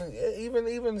like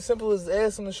even as simple as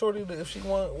asking the shorty if she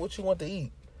what you want to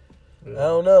eat. Yeah. I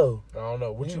don't know.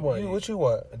 What you want? What you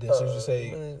want? And then she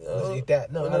say, let's eat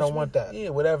that. No, I don't want that. Yeah,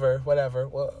 whatever.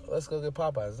 Well, let's go get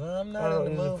Popeyes. No, I'm not in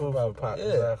the mood for Popeyes. Yeah.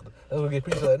 Exactly. Let's go get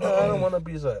pizza Hut. No, I don't want a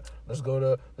Pizza Hut. Let's go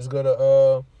to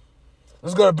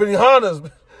Benihana's.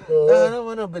 No, I don't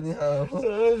want no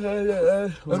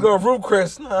Benihana. Let's go to Ruth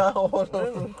Chris. No, I don't want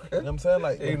no Ruth Chris. You know what I'm saying?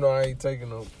 Like, you know, I ain't taking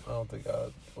no. I don't think I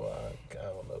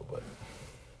don't know, but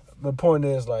the point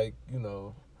is, like, you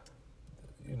know,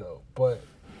 but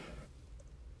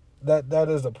that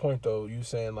is the point, though. You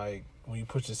saying, like, when you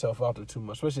put yourself out there too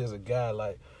much, especially as a guy,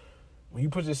 like when you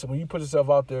put yourself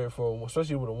out there for,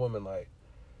 especially with a woman, like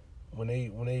when they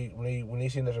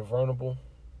see that you're vulnerable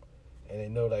and they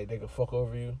know like they can fuck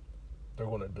over you, they're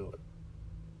gonna do it.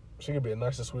 She could be the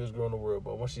nicest, sweetest girl in the world,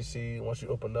 but once you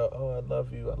open up, oh, I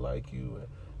love you, I like you, and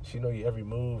she know your every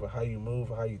move and how you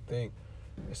think,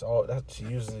 it's all that she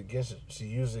uses it against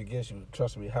you.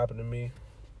 Trust me, it happened to me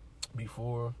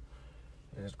before,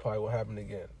 and it's probably what happened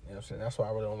again. You know what I'm saying? That's why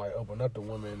I really don't like open up to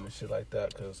women and shit like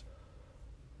that, because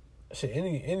shit,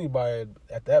 anybody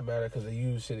at that matter, because they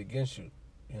use shit against you.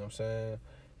 You know what I'm saying?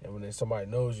 And when somebody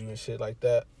knows you and shit like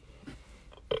that,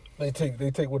 they take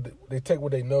what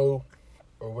they know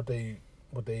or what they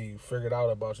figured out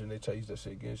about you, and they try to use that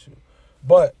shit against you.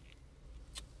 But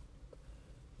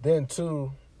then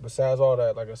too, besides all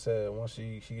that, like I said, once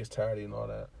she gets tired of you and all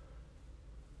that,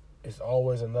 it's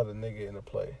always another nigga in the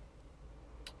play.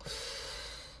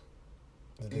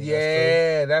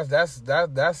 Yeah, that's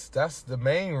the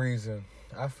main reason.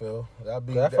 I feel. I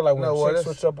feel like when chicks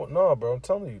switch up, no, bro, I'm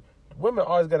telling you, women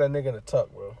always got that nigga in the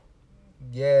tuck, bro.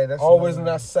 Yeah, that's always in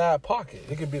that side pocket.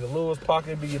 It could be the littlest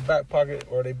pocket, it be your back pocket,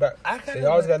 or they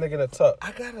always got a nigga in the tuck.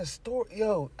 I got a story,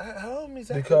 yo. How me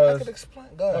I could explain.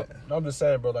 Go ahead. No, I'm just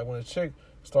saying, bro. Like when a chick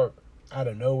start out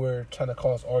of nowhere trying to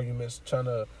cause arguments, trying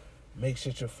to make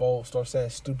shit your fault, start saying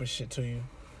stupid shit to you,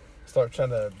 start trying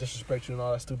to disrespect you and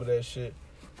all that stupid ass shit.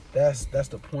 That's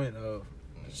the point of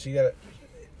she got.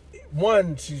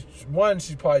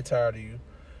 She's probably tired of you,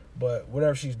 but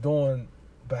whatever she's doing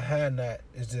behind that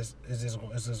is just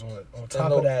on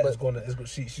top of that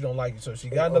she don't like you, so she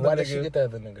got another nigga. Why did she get that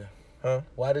other nigga? Huh?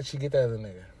 Why did she get that other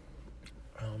nigga?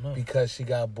 I don't know. Because she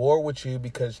got bored with you,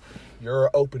 because you're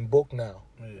an open book now.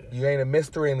 Yeah. You ain't a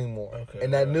mystery anymore. Okay,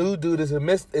 and that new dude is a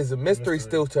mystery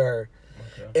still to her.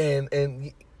 Okay.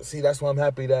 And see, that's why I'm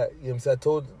happy that, you know what I'm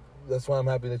saying, that's why I'm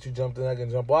happy that you jumped in. I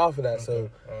can jump off of that. Okay. So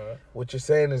what you're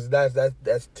saying is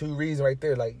that's two reasons right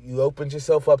there. Like, you opened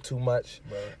yourself up too much,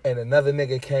 right, and another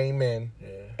nigga came in,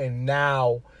 and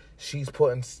now she's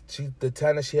putting the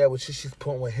time that she had with she's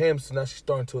putting with him. So now she's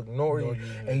starting to ignore you.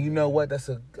 And you know what?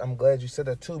 I'm glad you said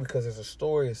that too, because there's a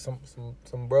story. It's some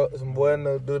boy I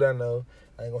know, dude I know.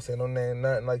 I ain't gonna say no name,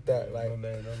 nothing like that. Yeah, like no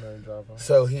name dropping.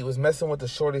 So he was messing with the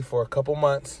shorty for a couple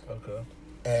months. Okay.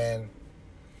 And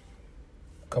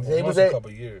couple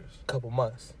years. Couple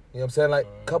months. You know what I'm saying? Like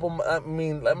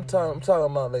I'm talking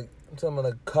about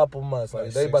a couple months.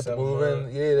 Like they about to move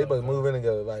in. Yeah, they about to move in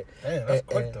together. Like, damn, that's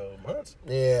quick though. Months.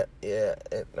 Yeah.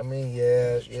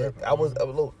 I was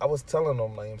telling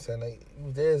them, like, you know what I'm saying, like, he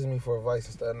was asking me for advice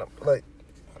and stuff. And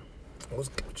I was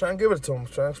trying to give it to him.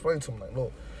 Trying to explain to him, like,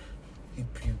 look, you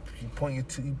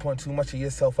point too much of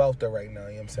yourself out there right now. You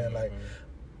know what I'm saying? Like, you know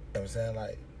what I'm saying,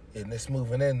 like, and this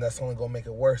moving in, that's only gonna make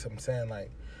it worse. I'm saying, like,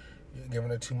 you're giving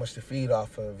her too much to feed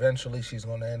off of. Eventually, she's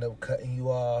gonna end up cutting you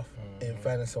off and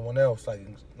finding someone else. Like,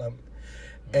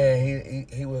 and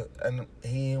he was, and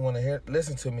he didn't want to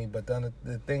listen to me. But then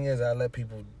the thing is, I let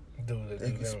people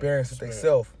experience it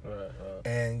themselves. Right.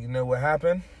 And you know what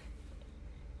happened?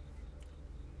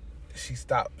 She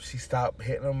stopped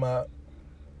hitting him up.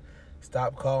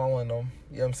 Stop calling them,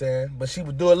 you know what I'm saying? But she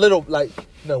would do a little, like,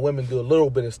 you know, women do a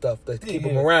little bit of stuff to keep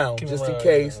him around, just in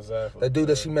case. Yeah, exactly. That dude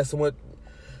that she messing with,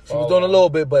 she was doing a little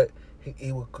bit, but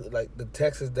he would, like, the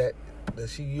texts that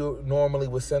she normally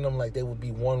would send him, like, they would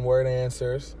be one-word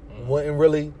answers. Wouldn't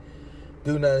really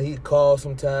do nothing. He'd call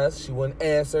sometimes. She wouldn't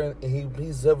answer, and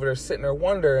he's over there sitting there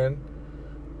wondering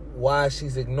why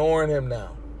she's ignoring him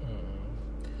now.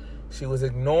 She was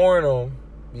ignoring him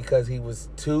because he was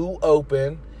too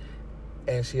open.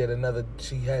 And she was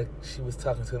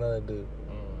talking to another dude. You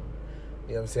know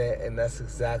what I'm saying? And that's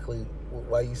exactly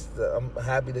why I'm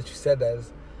happy that you said that.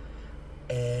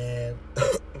 And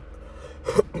that's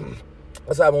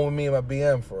what happened with me and my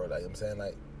BM for it. Like, you know what I'm saying?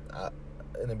 Like,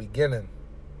 in the beginning,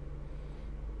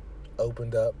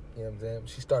 opened up. You know what I'm saying?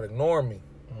 She started ignoring me.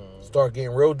 Started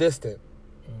getting real distant.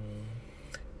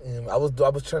 And I was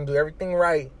trying to do everything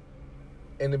right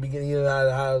in the beginning. You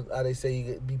know how they say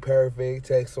you be perfect,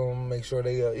 text them, make sure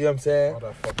they, you know what I'm saying? All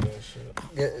that fucking shit.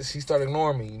 Yeah, she started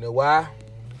ignoring me. You know why?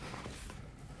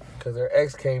 Because her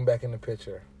ex came back in the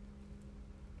picture.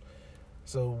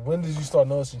 So when did you start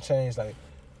noticing change? Like,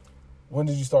 when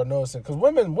did you start noticing? Because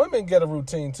women get a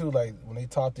routine too. Like when they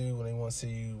talk to you, when they want to see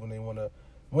you, when they want to.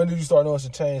 When did you start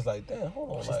noticing change? Like, damn,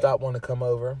 hold on. She stopped wanting to come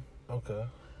over. Okay.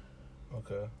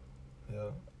 Yeah.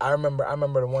 I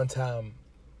remember the one time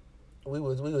we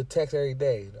would text every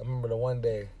day. I remember the one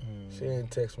day she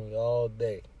didn't text me all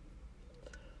day.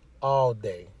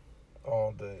 And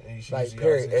she Like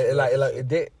period.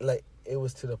 It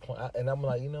was to the point. And I'm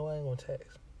like, you know, I ain't gonna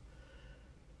text.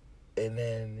 And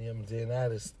then you know what I'm saying, I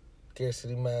had a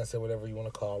scarcity mindset, whatever you want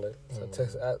to call it.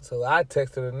 So I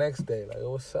texted her the next day, like,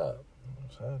 oh, what's up?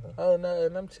 Oh no,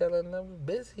 and I'm chilling. I'm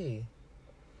busy.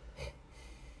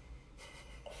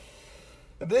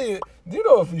 Then, do you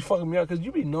know if you fucking me up? Because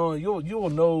you be knowing, you will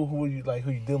know who you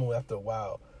dealing with after a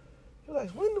while. You're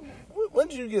like, when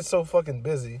did you get so fucking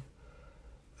busy?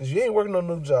 Because you ain't working on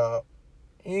a new job.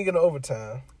 You ain't getting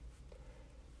overtime.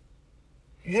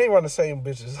 You hang around the same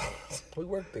bitches. We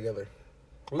work together.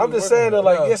 I'm just saying that,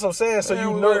 like, yes, I'm saying, so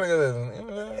you know.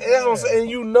 That's what I'm saying.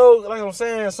 You know, like I'm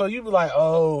saying, so you be like,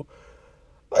 oh,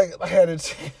 like, I had a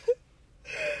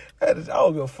I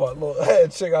don't give a fuck. Look, I had a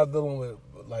chick I was dealing with,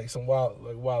 like, a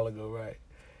while ago, right?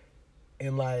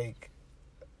 And, like,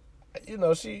 she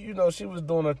was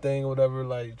doing her thing or whatever,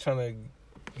 like, trying to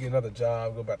get another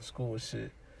job, go back to school and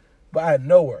shit. But I had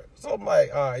nowhere. So I'm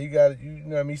like, all right, you got it. You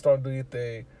know what I mean? Start to do your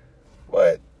thing.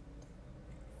 But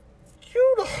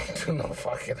you don't do no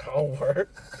fucking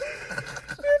homework.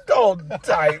 You don't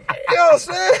type. You know what I'm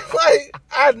saying? Like,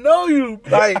 I know you.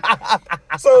 Like,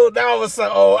 so now it's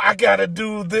like, oh, I got to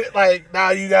do this. Like, now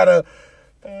I got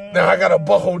to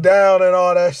buckle down and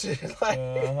all that shit. Like,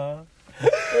 bro,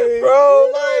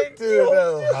 like, dude,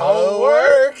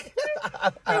 homework.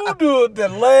 You do it the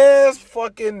last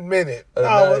fucking minute.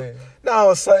 Now all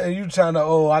of a sudden you trying to,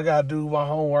 I got to do my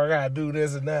homework. I got to do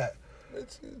this and that.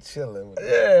 Chilling with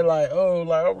I'm like, I'm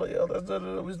like, yo, let's do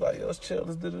it. He's like, yo, let's chill,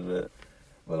 let's do it.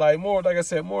 But like I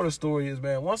said, more of the story is,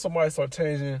 man, once somebody start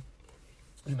changing,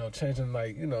 like, when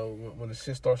the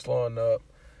shit starts slowing up,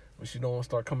 when she don't want to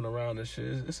start coming around and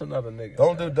shit, it's another nigga.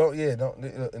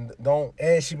 Don't.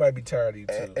 And she might be tired of you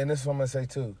too. And this is what I'm gonna say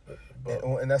too.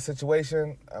 In that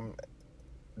situation,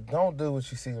 don't do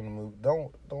what you see in the movie.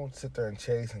 Don't sit there and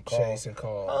chase and call.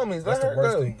 Homies, that's let the worst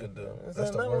her go. thing you could do.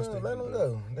 That's the worst thing. Let them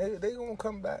go. They gonna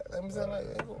come back. I'm saying,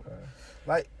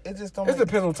 like it just don't. It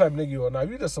depends on the type of nigga you are. Now, if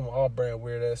you just some all brand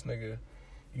weird ass nigga,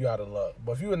 you out of luck.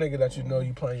 But if you a nigga that you know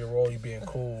you playing your role, you being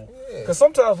cool. Because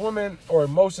sometimes women or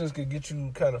emotions can get you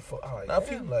kind of. Bro,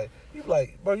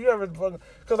 you ever fucking?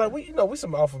 Because like we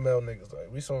some alpha male niggas,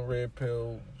 like we some red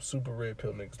pill, super red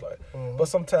pill niggas, like. But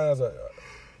sometimes not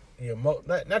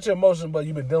your emotion, but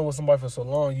you've been dealing with somebody for so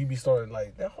long, you be starting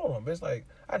like, now hold on, bitch, like,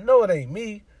 I know it ain't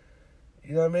me.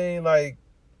 You know what I mean? Like,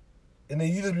 and then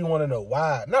you just be wanting to know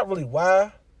why. Not really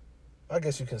why. I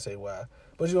guess you can say why.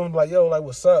 But you gonna be like, yo, like,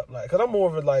 what's up? Like, cause I'm more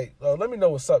of it like, let me know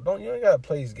what's up. You ain't gotta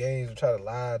play these games and try to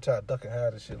lie, try to duck and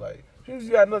hide and shit. Like, if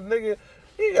you got another nigga,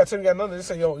 you ain't gotta tell me you got nothing. Just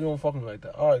say, yo, you don't fuck me like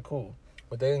that. All right, cool.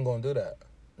 But they ain't gonna do that.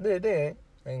 They ain't.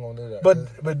 They ain't gonna do that.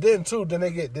 But then too, then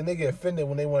they get offended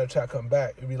when they want to try to come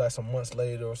back. It'd be like some months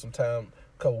later or some time,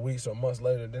 a couple weeks or months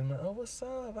later. Then like, oh, what's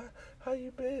up? How you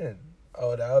been?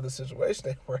 Oh, the other situation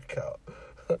didn't work out.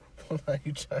 Like,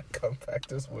 you trying to come back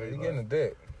this way? You getting a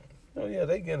dick. Oh yeah,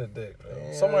 they getting a dick.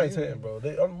 Yeah, somebody's hitting, bro.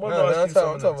 I'm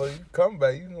talking about you come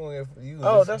back.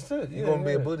 That's it. You're gonna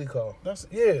be a booty call. I'm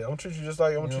gonna treat you just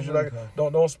like I'm gonna treat you like.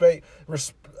 Don't expect. I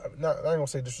ain't gonna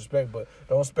say disrespect, but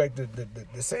don't expect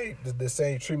the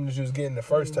same treatment that you was getting the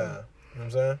first time. You know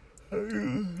what I'm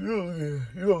saying?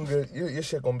 You gonna get your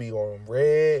shit gonna be on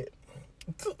red.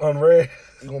 On red.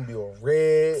 You gonna be on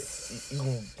red.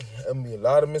 You gonna be a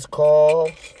lot of missed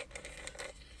calls.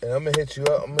 And I'm gonna hit you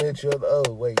up.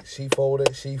 Oh wait, she folded.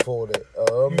 I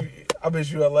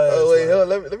bet you at last. Oh wait,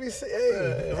 let me see.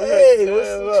 Hey,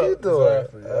 what you doing?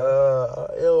 Exactly,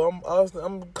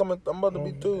 I'm coming. I'm about to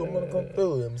be through. I'm gonna come through. You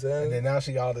know what I'm saying. And then now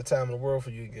she got all the time in the world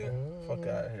for you again. Fuck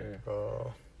out of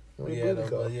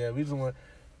here. We just want.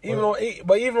 Even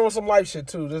on some life shit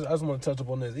too. I just want to touch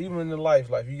upon this. Even in the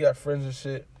life, you got friends and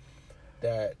shit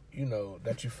that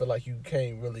that you feel like you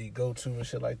can't really go to and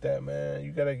shit like that, man.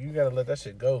 You gotta let that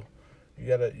shit go.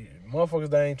 Motherfuckers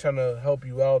that ain't trying to help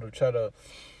you out or try to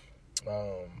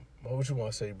what you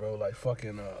want to say, bro? Like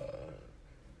fucking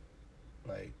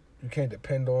like you can't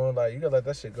depend on. Like, you gotta let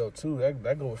that shit go too.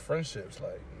 That go with friendships.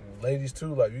 Like, ladies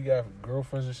too. Like, you got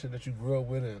girlfriends and shit that you grew up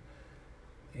with, and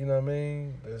you know what I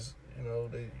mean. There's, you know,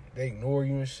 they ignore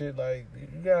you and shit. Like, you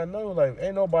gotta know, like,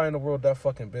 ain't nobody in the world that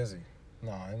fucking busy.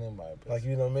 No, ain't nobody busy. Like,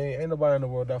 you know what I mean? Ain't nobody in the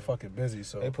world that fucking busy.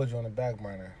 So they put you on the back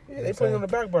burner. Yeah, they put you on the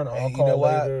back burner. And you know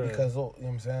why? Because, you know what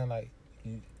I'm saying? Like,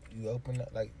 you open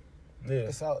up, like, yeah,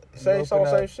 it's all same shit.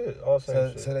 All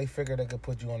same shit. So they figure they could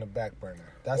put you on the back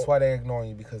burner. That's why they're ignoring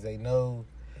you, because they know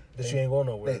that you ain't going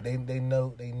nowhere. They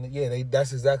know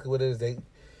that's exactly what it is. They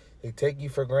take you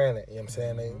for granted. You know what I'm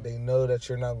saying? Mm-hmm. They know that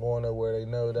you're not going nowhere. They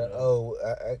know that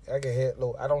I can hit.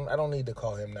 Look, I don't need to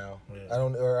call him now. Yeah. I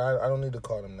don't need to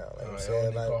call him now. Like I'm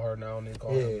saying, I don't need to call her now. I don't need to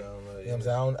call him now. You know what I'm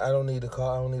saying? I don't need to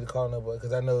call nobody,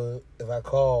 because I know if I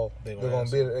call, they're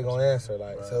gonna answer.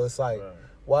 Like, right. So it's like,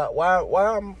 right. why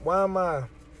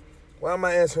am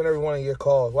I answering every one of your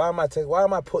calls? Why am I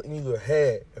putting you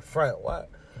ahead in front? Why?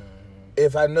 Mm-hmm.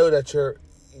 If I know that you're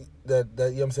that you know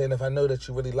what I'm saying, if I know that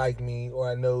you really like me, or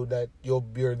I know that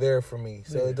you're there for me,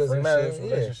 so it doesn't matter.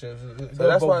 Relationships. So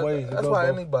that's why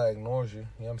anybody ignores you. You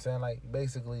know what I'm saying? Like,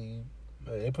 basically,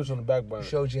 they put you on the back burner. You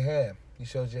showed your hand.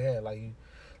 Like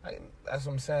that's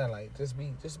what I'm saying. Like, just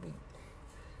be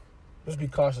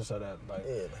cautious of that. Like,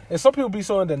 and some people be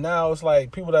so in denial. It's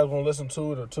like people that gonna listen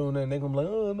to it or tune in, they gonna be like,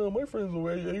 oh no, my friends are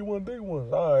A1 big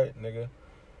ones. All right, nigga.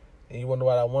 And you wonder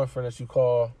why that one friend that you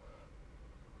call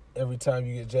every time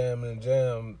you get jammed,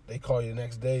 they call you the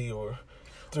next day or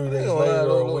 3 days later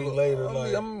or a week later.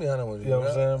 I'm gonna be honest with you. You know what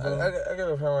I'm saying, bro? I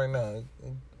got a friend right now.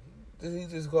 He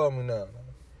just called me now.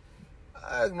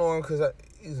 I ignore him because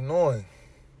he's annoying.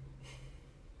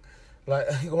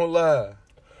 Like, I ain't gonna lie.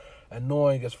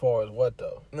 Annoying as far as what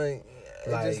though? Like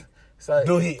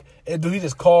do he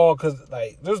just call because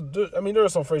like there are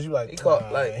some phrases you like. He called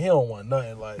like he don't want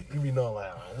nothing. Like, you be knowing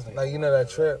like you know that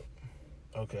trip.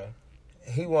 Okay.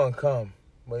 He won't come,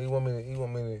 but he want us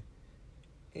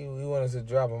to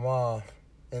drop him off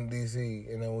in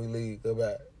DC, and then we leave, go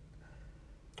back.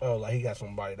 Oh, like he got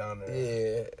somebody down there.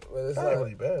 Yeah, but it's not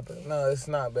really bad though. No, it's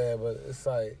not bad, but it's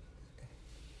like,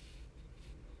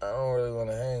 I don't really want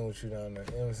to hang with you down there.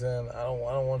 You know what I'm saying? I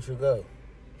don't want you to go.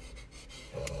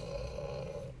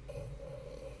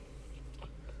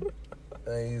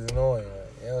 And he's annoying.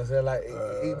 Like, you know what I'm saying? Like,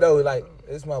 like,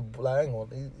 it's my, like, I ain't gonna,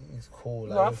 he's cool.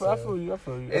 Like, no, I feel you.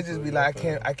 It just be like,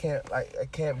 I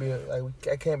can't be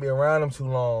around him too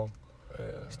long. Yeah.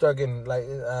 Start getting like,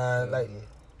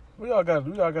 we all got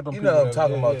them. You know what I'm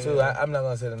talking about too. Yeah. I'm not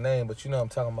gonna say the name, but you know what I'm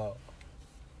talking about.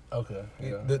 Okay.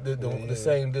 Yeah. The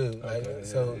same dude. Like, okay,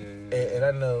 so, and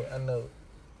I know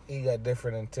he got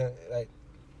different intent. Like,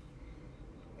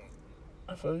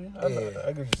 I feel you. I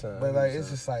get you saying. But like,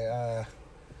 it's just like,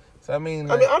 so I mean,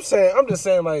 like, I'm just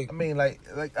saying, like, I mean, like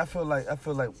I feel like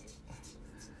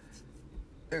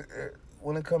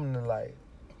when it comes to like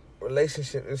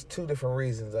relationship, there's two different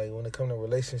reasons. Like, when it comes to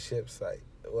relationships, like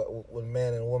with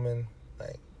man and woman,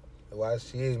 like why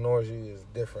she ignores you is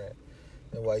different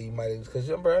than why you might. Because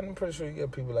I'm pretty sure you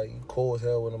get people like you cool as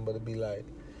hell with them, but it'd be like,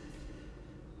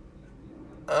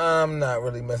 I'm not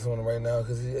really messing with him right now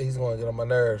because he's going to get on my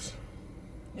nerves.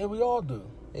 Yeah, we all do.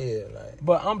 Yeah, like.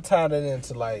 But I'm tying it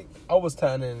into like, I was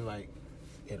tying in like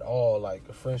it all, like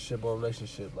a friendship or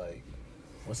relationship, like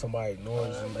when somebody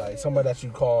ignores you, like somebody that you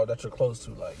call that you're close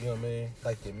to, like, you know what I mean?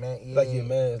 Like your man, yeah. Like your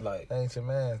man's, like. Ain't your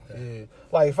man. Yeah.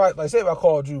 Like say if I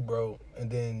called you, bro, and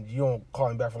then you don't call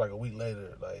me back for like a week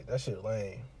later, like that shit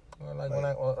lame. Well,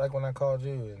 when I called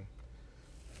you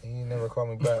and you never called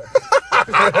me back.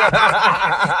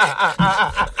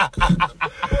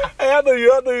 Hey, I knew you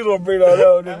was gonna bring that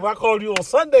up, nigga. I called you on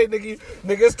Sunday, nigga,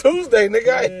 it's Tuesday,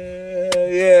 nigga.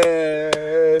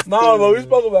 Yeah. No, but we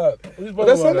spoke about it. Was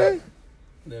that Sunday?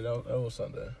 Yeah, that was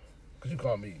Sunday. Cause you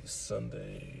called me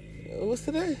Sunday. What's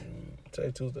today? Today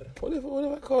Tuesday. What if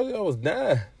I called you? I was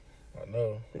dying. I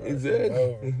know. He's dead.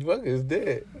 Fuck, is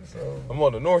dead. So, I'm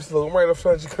on the north slope. I'm right up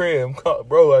front of your crib. I'm caught,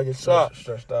 bro. I get shot.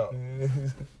 Stressed out. Yeah,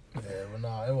 but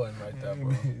nah, it wasn't like that,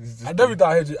 bro. I definitely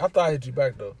thought I thought I hit you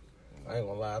back though. I ain't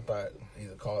gonna lie. I thought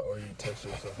either call or you text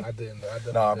you or something. I didn't.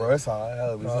 Nah, bro, it's all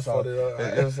right. He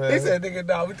said, "Nigga,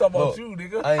 nah, we talking about you,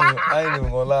 nigga." I ain't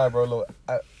even gonna lie, bro. Look,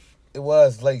 it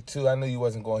was late too. I knew you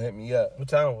wasn't gonna hit me up. What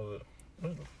time was it?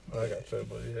 I got to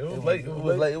but yeah, it was late. It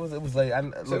was late. It was late.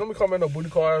 So let me come in no booty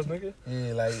cars, nigga.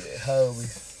 Yeah, like how we.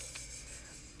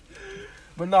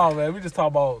 But no, man, we just talk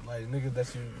about like niggas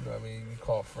that you know what I mean, you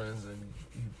call friends and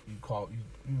you call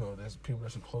you know, there's people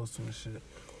that you're close to and shit. You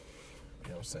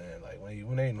know what I'm saying? Like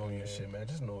when they ignore you and shit, man,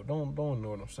 just know don't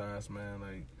ignore them signs, man.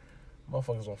 Like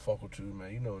motherfuckers don't fuck with you,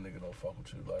 man. You know a nigga don't fuck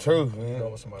with you. Like, True, you man. know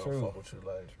when somebody don't fuck with you.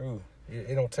 Like, true.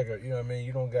 It don't take a, you know what I mean?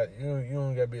 You don't got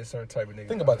to be a certain type of nigga.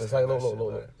 Think about this. Like, look.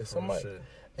 Like, If somebody,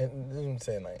 and this is what I'm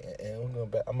saying, like, and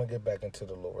I'm gonna get back into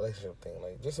the little relationship thing.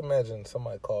 Like, just imagine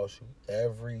somebody calls you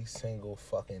every single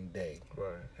fucking day.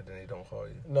 Right, and then they don't call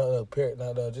you. No,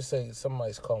 just say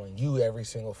somebody's calling you every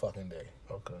single fucking day.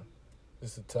 Okay.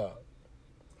 It's the top.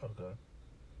 Okay.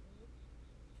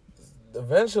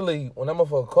 Eventually, when that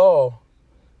motherfucker call,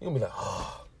 you gonna be like,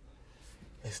 oh,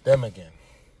 it's them again.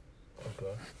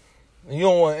 Okay. And you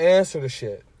don't want to answer the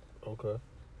shit. Okay.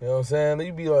 You know what I'm saying?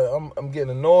 You be like, I'm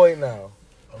getting annoyed now.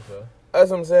 Okay.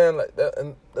 That's what I'm saying. Like that,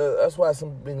 and that's why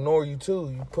some ignore you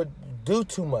too. You do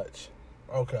too much.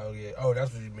 Okay. Oh yeah. Oh,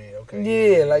 that's what you mean. Okay.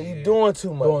 Yeah, like you doing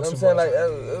too much. Doing I'm too saying much, like yeah,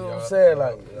 that's what I'm saying.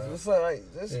 Like it's like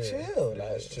just chill. Yeah,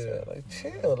 Like just chill.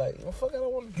 chill. Like fuck, I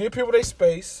don't want to give people their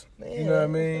space. Yeah, you know what I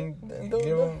mean? Give them.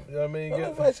 You know what I mean? Don't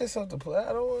invite yourself to play.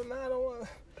 I don't want.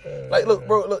 Like, look,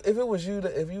 bro. Look, if it was you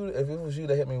that if it was you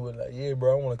that hit me with like, yeah,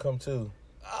 bro, I want to come too.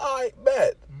 All right,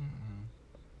 bet.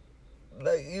 Mm-hmm.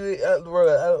 Like you,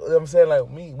 bro. I'm saying like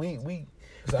we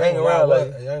hang around.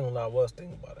 Like I ain't gonna lie. I was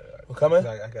thinking about it. Like, coming?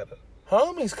 I gotta.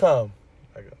 Homies come.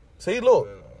 I got. See, look,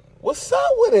 what's up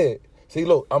with it? See,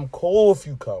 look, I'm cool if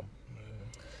you come.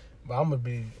 But I'm gonna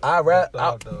be. Ducked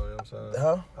off, though. You know what I'm saying?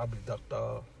 Huh? I'll be ducked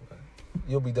off.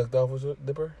 You'll be ducked off with your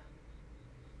Dipper.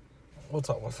 We'll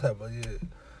talk about that, but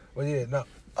yeah, no.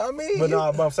 I mean, but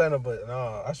I'm saying it, but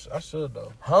no, I should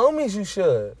though. Homies, you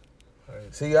should.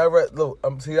 Right. See, look.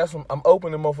 See, that's when I'm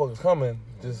open to motherfuckers coming.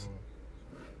 Just.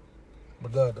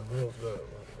 But the real good.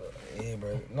 Yeah,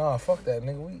 bro. Nah, fuck that,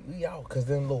 nigga. We out. Cause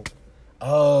then look.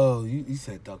 Oh, you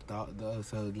said ducked off.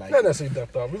 So like. Not necessarily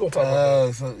ducked off. We gonna talk about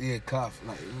that. So yeah, cough.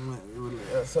 Like.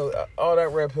 So all that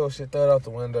red pill shit, throw it out the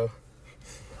window.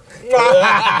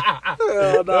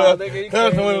 No, nigga, you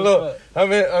can't look. I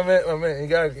mean,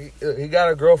 he got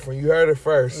a girlfriend. You heard it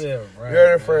first. Yeah, right. You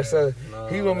heard it first. So no,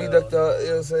 he gonna be ducked out. You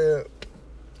know what I'm saying?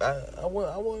 I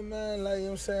wouldn't mind, like, you know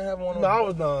what I'm saying, having one of them. No, I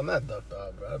was not ducked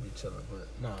out, bro. I'd be chilling, but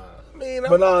nah. I mean,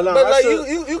 but no, but like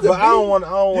you could but be, I don't want.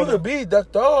 You could be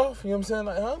ducked off. You know what I'm saying?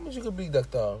 Like, how much you could be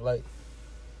ducked off? Like,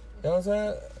 you know what I'm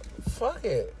saying? Fuck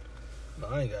it. No,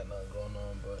 I ain't got nothing going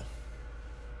on, but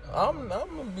I'm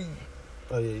gonna be.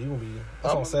 Oh yeah, you gonna be.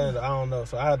 That's what I'm saying. I don't know.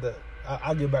 So I had to.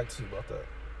 I'll get back to you about that.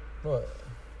 What?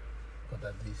 About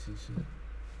that DC shit.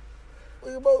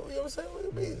 We both. You know what I'm saying? We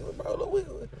could be, bro. Look,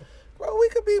 we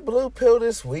could be blue pill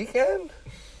this weekend.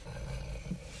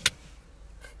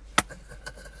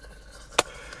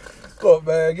 Look,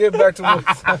 man, get back to what.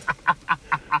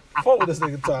 Fuck what this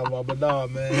nigga talking about, but nah,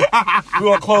 man. We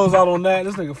gonna close out on that.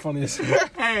 This nigga funny as shit.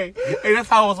 Hey, that's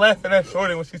how I was laughing at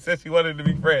Shorty when she said she wanted to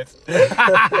be friends.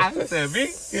 I said, me?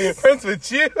 Friends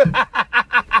with you?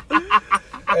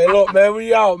 Hey, look, man,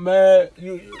 we out, man.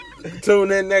 You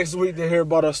tune in next week to hear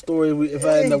about our story if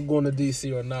I end up going to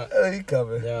DC or not. Oh, he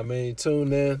coming. Yeah, I mean,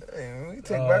 tune in. Hey, we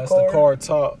take my it's card. the Car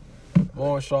Talk.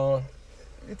 More Sean.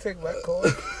 You take my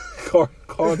card. Car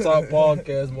Talk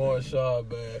Podcast, more Sean,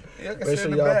 man. Make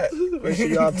sure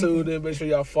y'all tune in. Make sure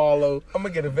y'all follow. I'm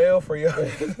gonna get a veil for y'all.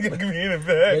 Give me in the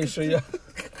bag.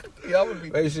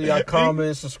 Make sure y'all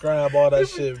comment, subscribe, all that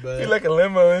shit, man. You like a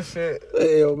limo and shit.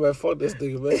 Hey, yo, man, fuck this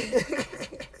nigga, man.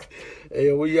 Hey,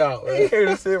 yo, we out, man. Here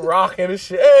to sit rocking and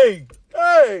shit.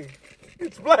 Hey,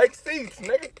 it's black seats,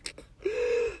 nigga.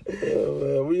 Yeah,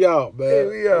 man, we out, man. Hey,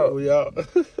 we out. We out.